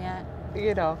bedtime yet?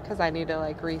 You know, because I need to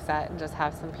like reset and just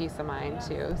have some peace of mind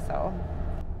too. So.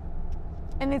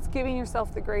 And it's giving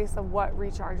yourself the grace of what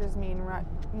recharges me and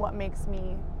what makes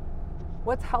me,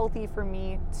 what's healthy for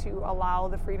me to allow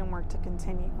the freedom work to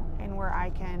continue, and where I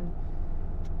can,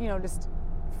 you know, just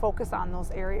focus on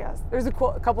those areas. There's a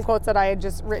couple quotes that I had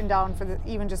just written down for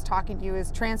even just talking to you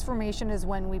is transformation is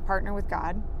when we partner with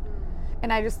God.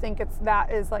 And I just think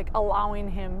that is like allowing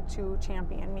him to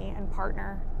champion me and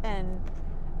partner, and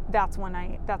that's when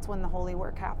the holy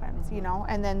work happens, you know.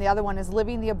 And then the other one is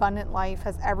living the abundant life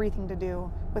has everything to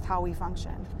do with how we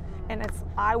function. And it's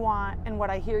and what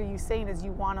I hear you saying is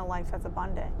you want a life that's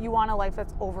abundant. You want a life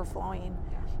that's overflowing.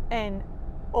 And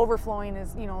overflowing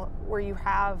is, you know, where you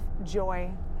have joy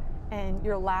and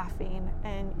you're laughing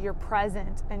and you're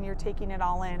present and you're taking it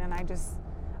all in. And I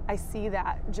see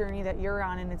that journey that you're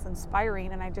on, and it's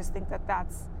inspiring, and I just think that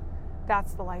that's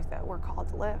the life that we're called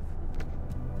to live.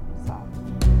 So.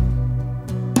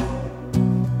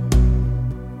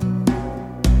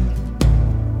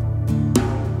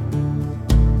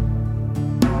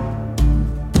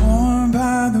 Born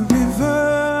by the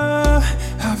river,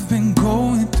 I've been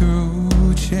going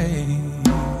through change.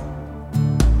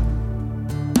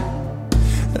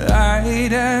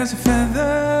 Light as a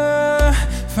feather,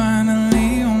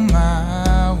 finally on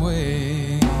my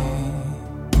way.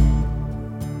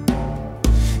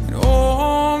 And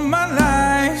all my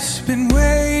life's been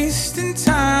wasting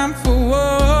time for what?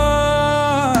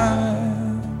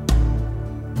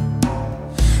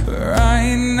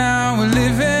 Right now we're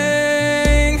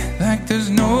living like there's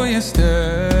no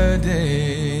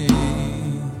yesterday.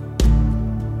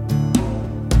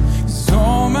 'Cause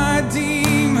all my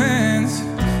demons,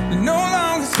 they no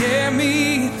longer scare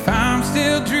me. If I'm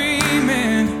still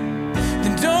dreaming,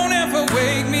 then don't ever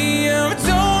wake me up.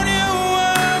 Don't you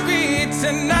worry,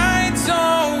 tonight's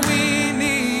all we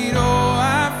need. Oh,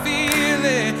 I feel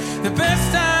it, the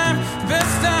best time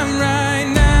right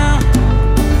now.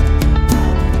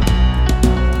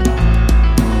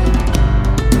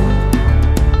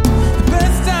 The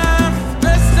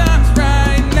best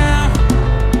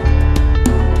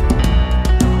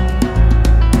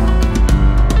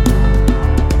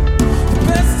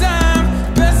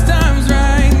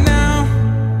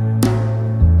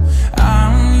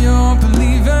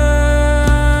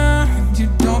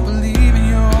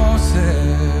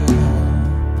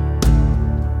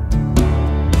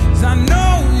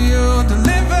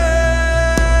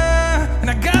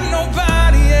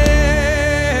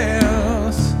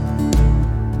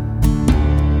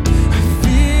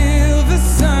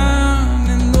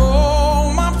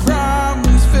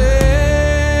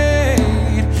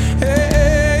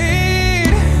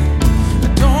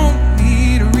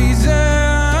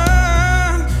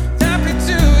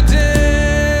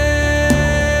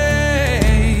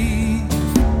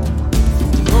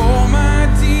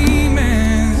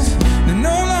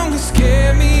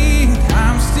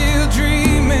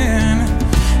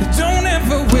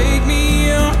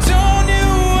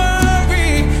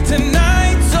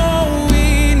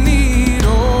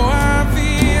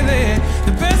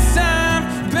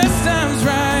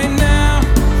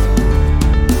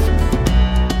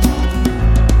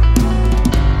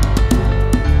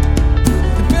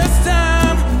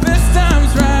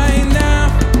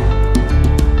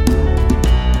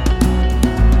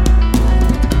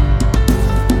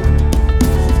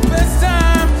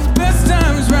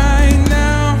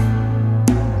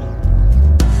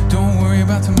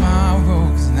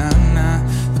times, nah,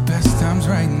 nah. The best times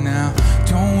right now.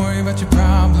 Don't worry about your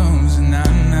problems, nah,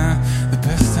 nah. The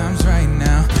best times right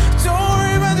now. Don't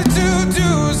worry about the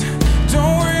do-dos.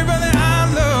 Don't worry about the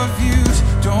I love yous.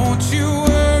 Don't you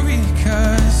worry,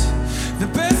 'cause the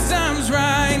best times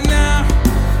right now.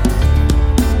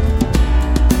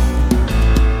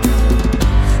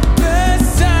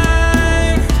 Best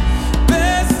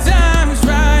times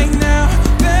right now.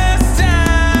 Best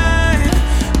times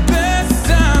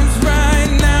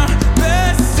right now.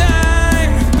 Best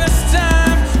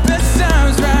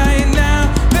times right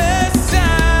now.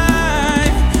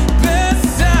 Best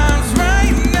times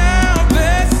right now.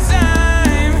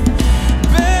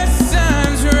 Best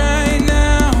times right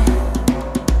now.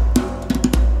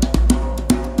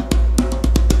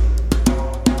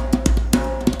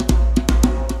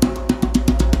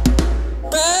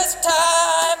 Best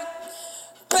time,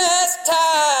 best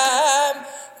time,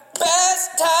 best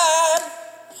time,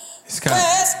 Scott,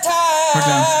 best we're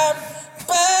done. time,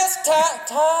 best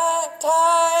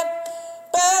time,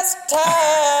 best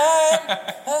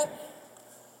time.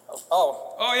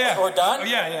 Oh yeah. We're done? Oh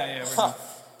yeah. We're done.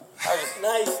 That was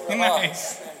nice.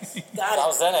 Nice. Got it. I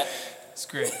was in it. It's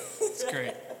great. It's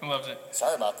great. I loved it.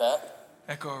 Sorry about that.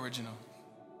 Echo original.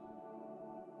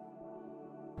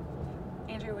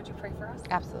 Andrea, would you pray for us?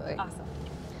 Absolutely. Awesome.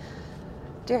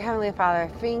 Dear Heavenly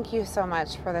Father, thank you so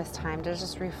much for this time to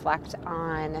just reflect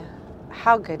on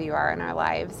how good you are in our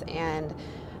lives and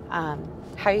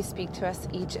how you speak to us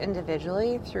each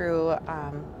individually through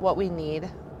what we need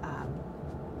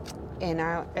in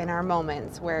our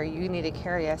moments where you need to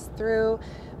carry us through,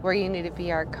 where you need to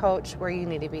be our coach, where you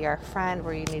need to be our friend,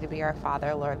 where you need to be our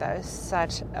Father, Lord. That is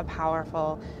such a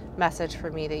powerful message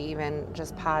for me to even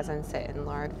just pause and sit in,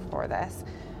 Lord, for this.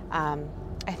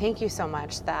 I thank you so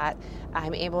much that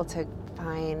I'm able to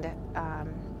find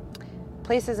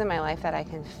places in my life that I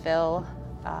can fill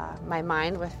my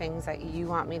mind with things that you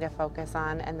want me to focus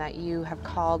on, and that you have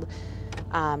called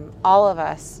all of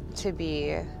us to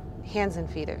be hands and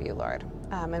feet of you, Lord.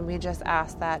 And we just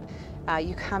ask that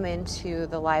you come into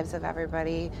the lives of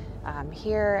everybody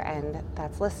here and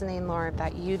that's listening, Lord,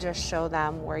 that you just show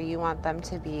them where you want them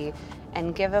to be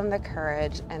and give them the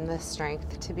courage and the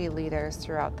strength to be leaders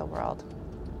throughout the world.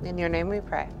 In your name we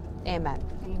pray. Amen.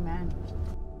 Amen.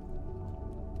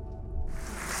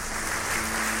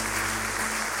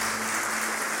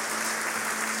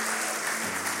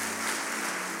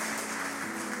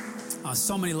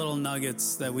 So many little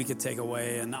nuggets that we could take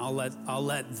away, and I'll let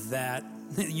that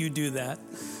you do that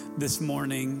this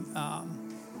morning.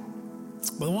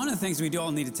 But one of the things we do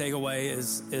all need to take away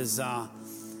is the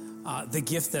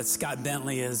gift that Scott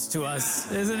Bentley is to us,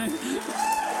 isn't it?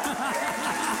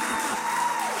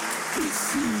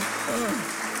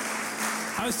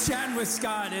 I was chatting with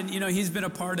Scott, and he's been a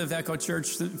part of Echo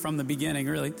Church from the beginning,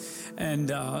 really.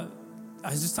 And I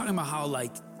was just talking about how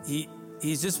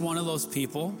he's just one of those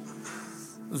people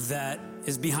that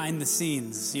is behind the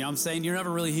scenes. You know what I'm saying? You never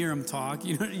really hear him talk.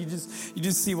 You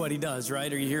just see what he does, right?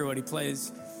 Or you hear what he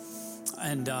plays.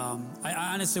 And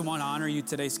I honestly want to honor you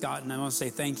today, Scott, and I want to say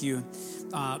thank you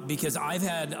because I've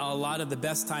had a lot of the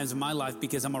best times of my life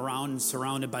because I'm around and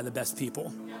surrounded by the best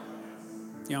people. You know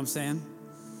what I'm saying?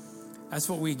 That's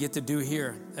what we get to do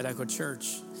here at Echo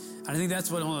Church. And I think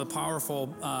that's what one of the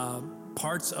powerful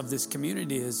parts of this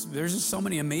community is. There's just so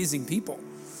many amazing people.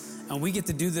 And we get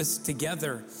to do this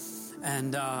together,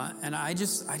 and I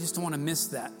just don't want to miss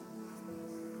that.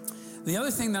 The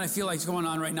other thing that I feel like is going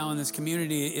on right now in this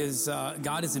community is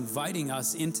God is inviting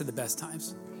us into the best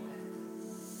times.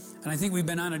 And I think we've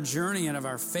been on a journey of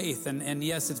our faith, and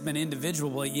yes, it's been individual,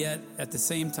 but yet at the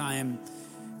same time,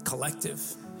 collective.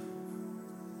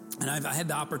 And I've had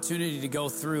the opportunity to go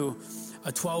through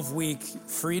a 12-week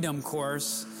freedom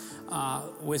course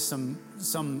with some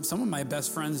of my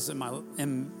best friends in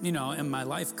my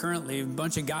life currently, a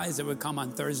bunch of guys that would come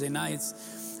on Thursday nights,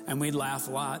 and we'd laugh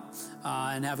a lot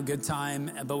and have a good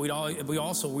time. But we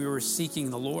were seeking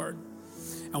the Lord,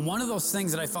 and one of those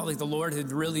things that I felt like the Lord had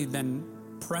really been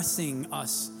pressing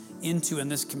us into in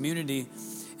this community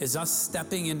is us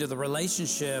stepping into the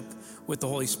relationship with the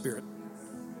Holy Spirit.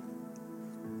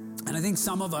 And I think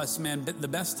some of us, man, the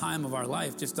best time of our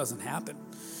life just doesn't happen.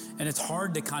 And it's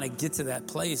hard to kind of get to that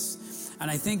place. And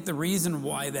I think the reason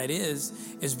why that is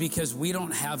because we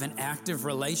don't have an active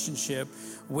relationship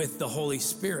with the Holy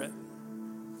Spirit.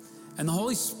 And the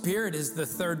Holy Spirit is the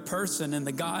third person in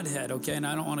the Godhead, okay? And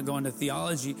I don't want to go into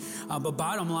theology, but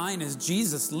bottom line is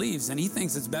Jesus leaves, and he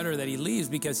thinks it's better that he leaves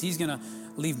because he's going to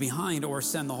leave behind or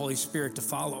send the Holy Spirit to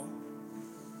follow.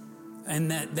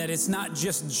 And that it's not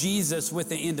just Jesus with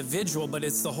the individual, but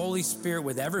it's the Holy Spirit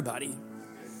with everybody.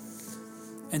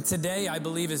 And today, I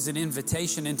believe, is an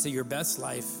invitation into your best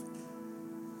life.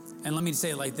 And let me say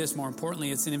it like this, more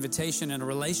importantly, it's an invitation and a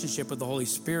relationship with the Holy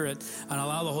Spirit, and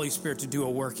allow the Holy Spirit to do a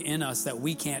work in us that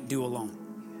we can't do alone.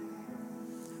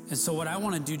 And so what I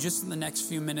want to do just in the next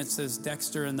few minutes as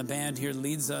Dexter and the band here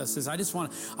leads us is I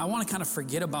want to kind of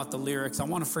forget about the lyrics. I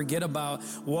want to forget about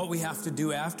what we have to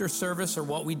do after service or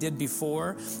what we did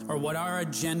before or what our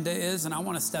agenda is, and I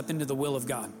want to step into the will of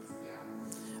God.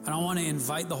 And I want to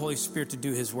invite the Holy Spirit to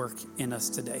do his work in us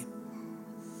today.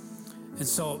 And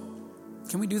so,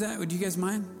 can we do that? Would you guys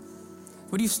mind?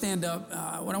 Would you stand up?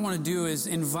 What I want to do is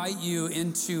invite you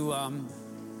into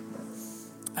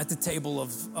at the table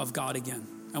of God again.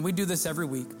 And we do this every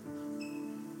week.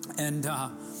 And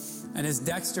as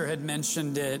Dexter had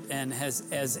mentioned it, and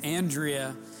as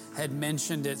Andrea had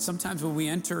mentioned it, sometimes when we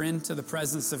enter into the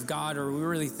presence of God or we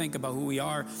really think about who we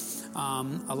are,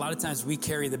 a lot of times we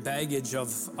carry the baggage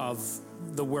of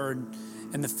the word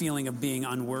and the feeling of being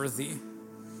unworthy.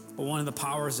 But one of the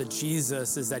powers of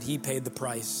Jesus is that he paid the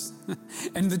price.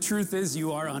 And the truth is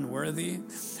you are unworthy,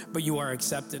 but you are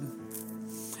accepted.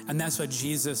 And that's what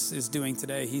Jesus is doing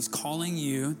today. He's calling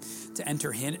you to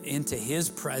enter into his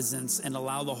presence and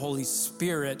allow the Holy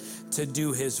Spirit to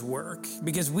do his work.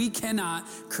 Because we cannot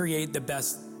create the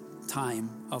best time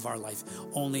of our life.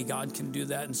 Only God can do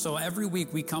that. And so every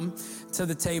week we come to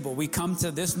the table. We come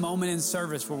to this moment in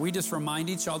service where we just remind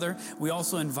each other. We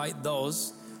also invite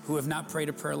those who have not prayed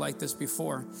a prayer like this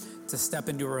before to step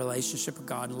into a relationship with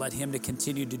God and let him to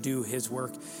continue to do his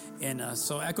work in us.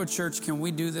 So Echo Church, can we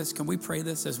do this? Can we pray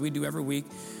this as we do every week?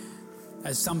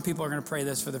 As some people are going to pray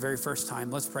this for the very first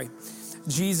time. Let's pray.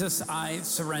 Jesus, I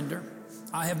surrender.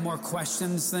 I have more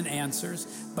questions than answers,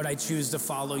 but I choose to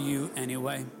follow you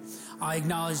anyway. I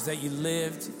acknowledge that you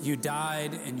lived, you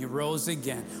died, and you rose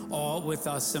again, all with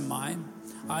us in mind.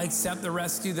 I accept the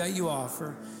rescue that you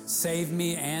offer. Save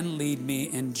me and lead me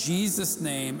in Jesus'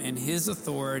 name and his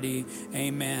authority.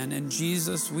 Amen. And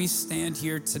Jesus, we stand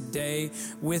here today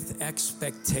with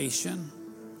expectation.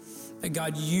 That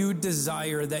God, you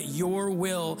desire that your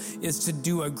will is to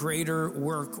do a greater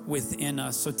work within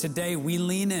us. So today we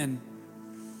lean in.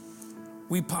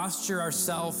 We posture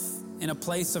ourselves in a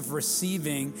place of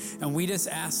receiving, and we just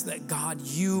ask that God,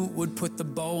 you would put the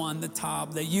bow on the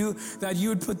top, that you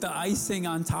would put the icing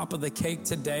on top of the cake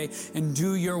today and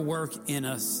do your work in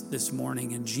us this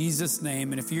morning in Jesus'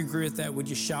 name. And if you agree with that, would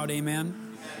you shout amen?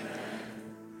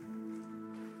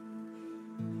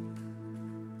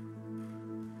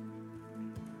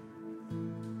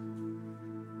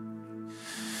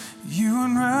 You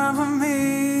unravel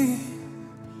me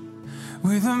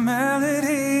with a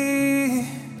melody.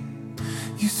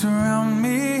 You surround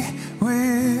me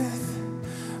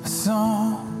with a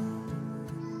song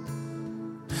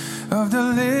of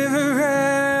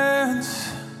deliverance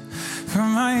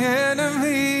from my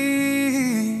enemies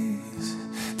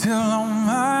till all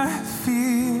my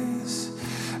fears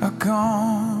are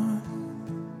gone.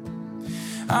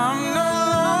 I'm no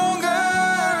longer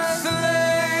a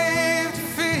slave to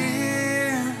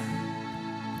fear.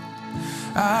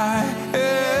 I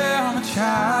am a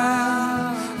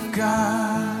child of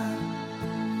God.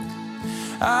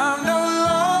 I'm no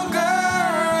longer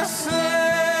a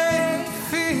slave to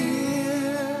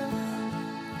fear.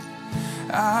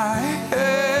 I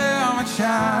am a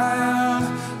child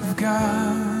of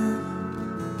God.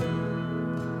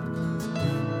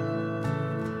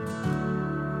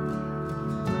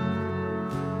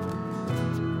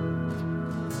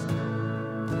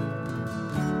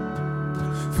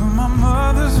 From my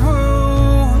mother's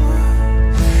womb,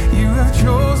 you have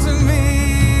chosen me.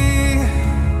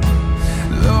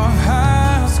 Love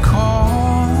has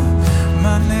called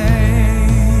my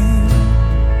name.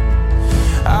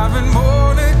 I've been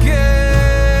born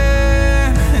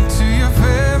again into your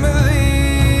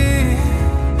family.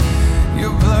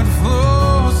 Your blood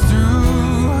flows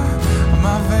through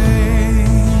my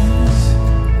veins.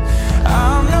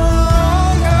 I'm no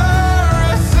longer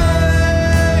a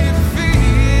slave to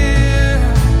fear.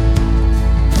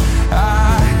 I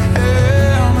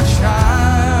am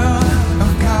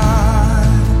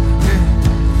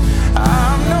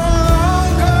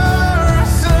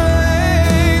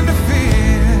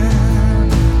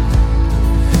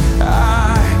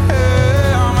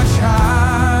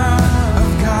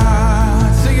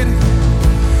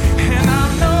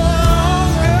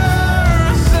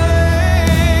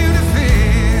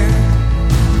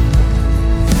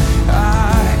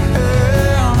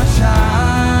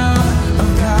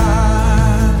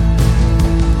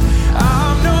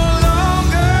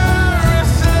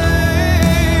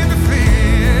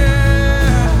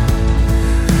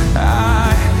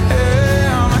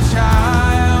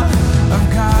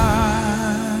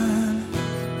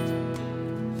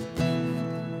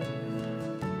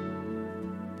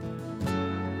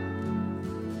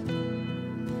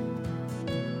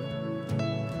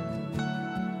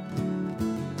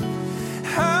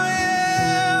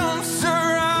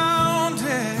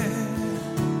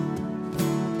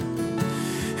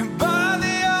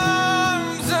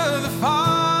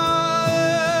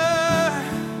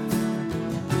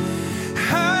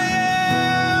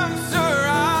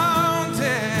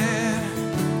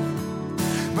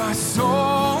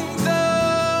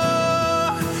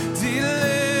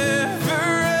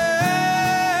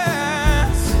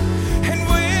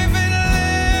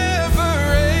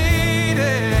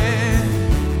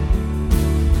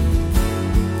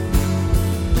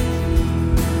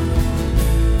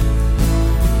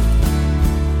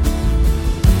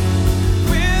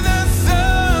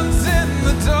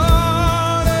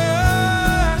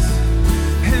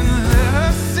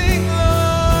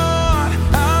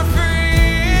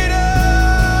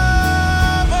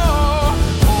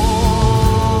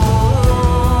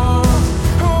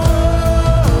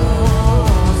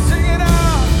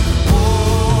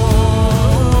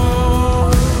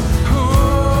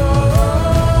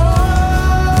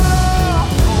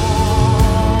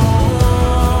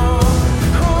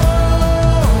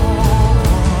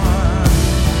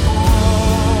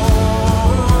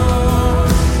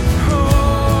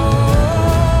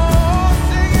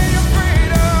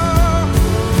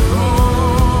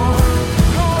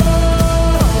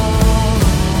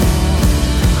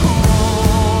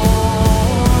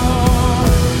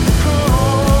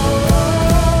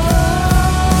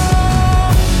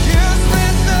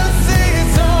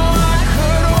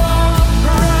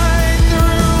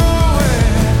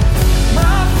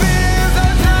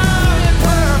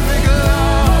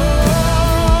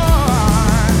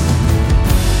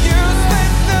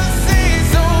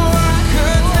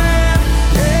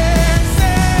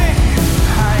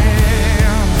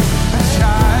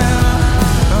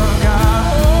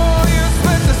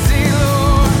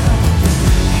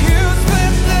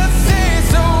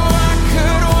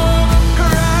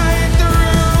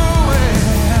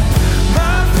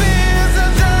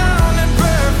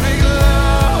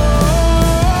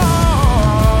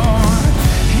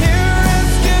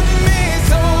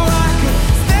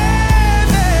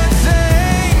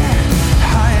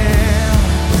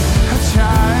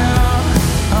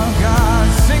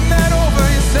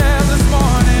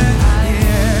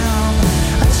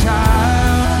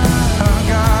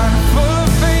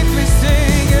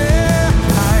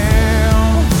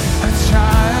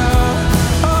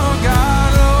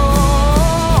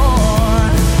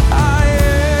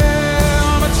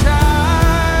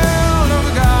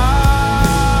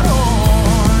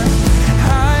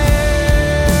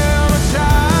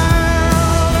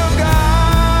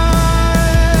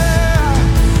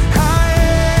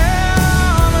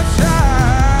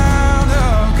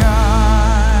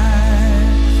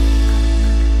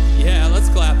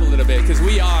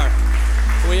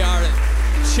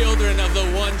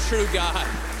true God.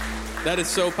 That is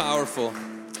so powerful.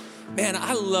 Man,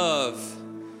 I love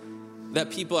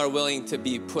that people are willing to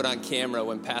be put on camera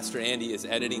when Pastor Andy is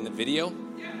editing the video.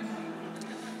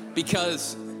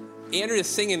 Because Andrea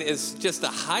singing is just a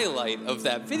highlight of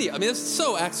that video. I mean, it's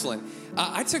so excellent.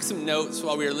 I took some notes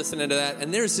while we were listening to that,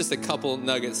 and there's just a couple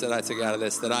nuggets that I took out of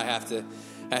this that I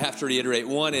have to reiterate.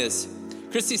 One is,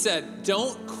 Christy said,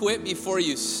 don't quit before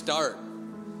you start.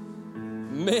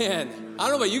 Man, I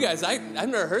don't know about you guys. I've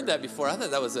never heard that before. I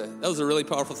thought that was a really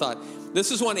powerful thought. This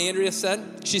is one Andrea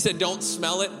said. She said, don't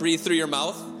smell it, breathe through your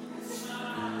mouth.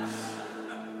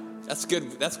 That's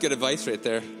good. That's good advice right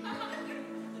there.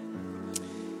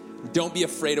 Don't be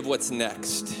afraid of what's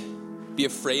next. Be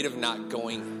afraid of not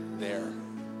going there.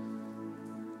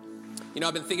 You know,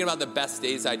 I've been thinking about the best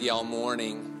days idea all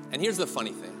morning. And here's the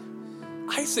funny thing.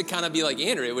 I used to kind of be like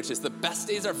Andrea, which is the best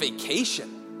days are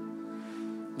vacation.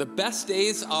 The best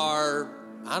days are,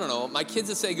 I don't know, my kids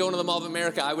would say going to the Mall of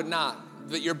America. I would not.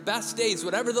 But your best days,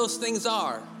 whatever those things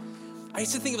are, I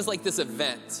used to think it was like this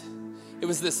event. It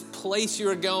was this place you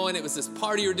were going. It was this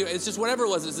party you were doing. It's just whatever it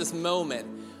was this moment.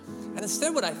 And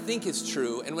instead what I think is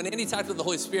true, and when Andy talked about the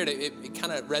Holy Spirit, it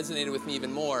kind of resonated with me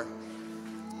even more.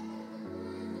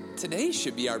 Today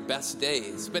should be our best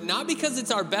days, but not because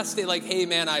it's our best day, like, hey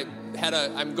man,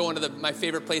 I'm going to my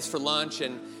favorite place for lunch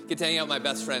and get to hang out with my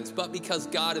best friends, but because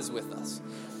God is with us.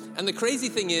 And the crazy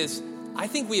thing is, I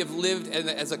think we have lived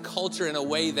as a culture in a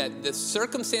way that the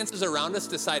circumstances around us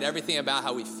decide everything about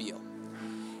how we feel.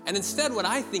 And instead, what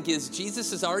I think is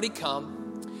Jesus has already come.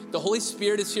 The Holy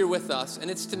Spirit is here with us,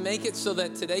 and it's to make it so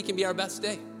that today can be our best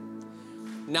day.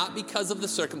 Not because of the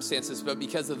circumstances, but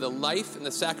because of the life and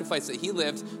the sacrifice that he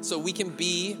lived, so we can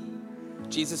be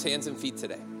Jesus' hands and feet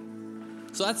today.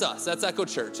 So that's us. That's Echo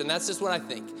Church, and that's just what I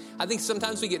think. I think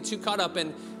sometimes we get too caught up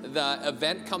in the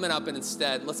event coming up, and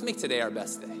instead, let's make today our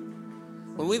best day.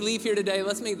 When we leave here today,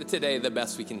 let's make today the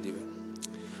best we can do it.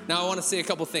 Now, I want to say a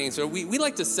couple things. We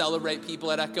like to celebrate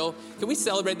people at Echo. Can we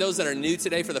celebrate those that are new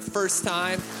today for the first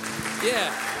time?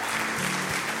 Yeah.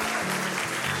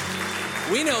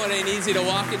 We know it ain't easy to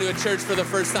walk into a church for the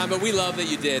first time, but we love that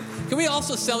you did. Can we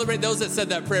also celebrate those that said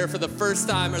that prayer for the first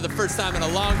time or the first time in a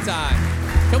long time?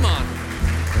 Come on.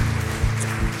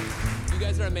 You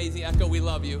guys are amazing, Echo. We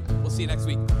love you. We'll see you next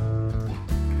week.